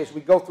for me as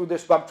we go through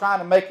this, but I'm trying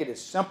to make it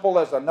as simple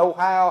as I know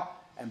how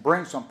and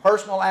bring some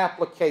personal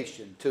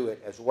application to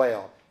it as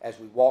well as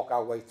we walk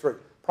our way through.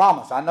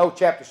 Promise, I know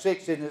chapter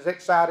 6 isn't as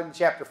exciting as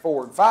chapter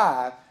 4 and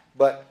 5,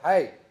 but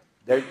hey,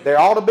 there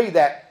ought to be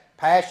that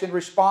passion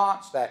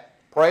response, that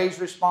praise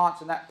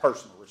response, and that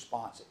personal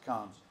response that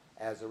comes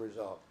as a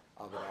result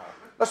of it all.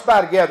 Let's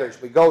bow together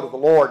as we go to the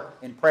Lord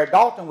in prayer.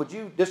 Dalton, would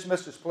you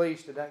dismiss us,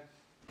 please, today?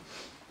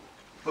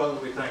 Father,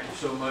 we thank you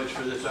so much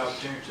for this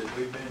opportunity that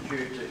we've been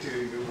here to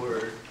hear your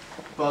word.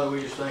 Father,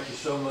 we just thank you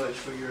so much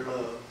for your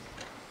love.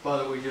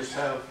 Father, we just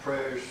have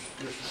prayers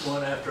just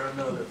one after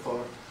another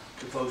for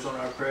the folks on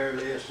our prayer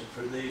list and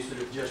for these that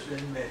have just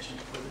been mentioned,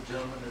 for the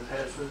gentleman that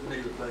has the knee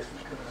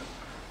replacement coming up.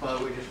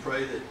 Father, we just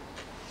pray that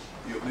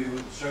you'll be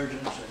with the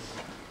surgeons. And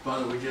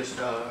Father, we just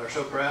are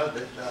so proud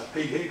that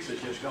Pete Hicks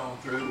has just gone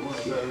through one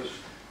of those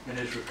and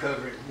is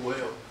recovering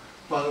well.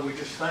 Father, we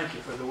just thank you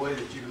for the way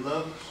that you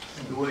love us,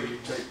 and the way you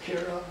take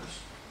care of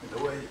us, and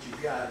the way that you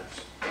guide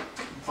us.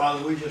 And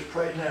Father, we just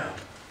pray now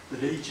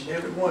that each and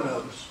every one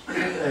of us,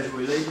 as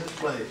we leave this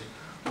place,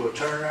 will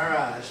turn our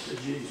eyes to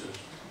Jesus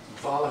and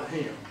follow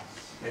him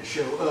and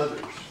show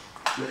others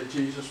that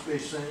Jesus be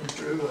seen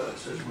through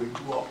us as we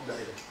walk daily.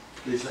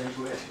 These things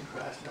we ask in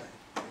Christ's name.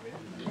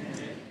 Amen.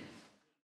 Amen.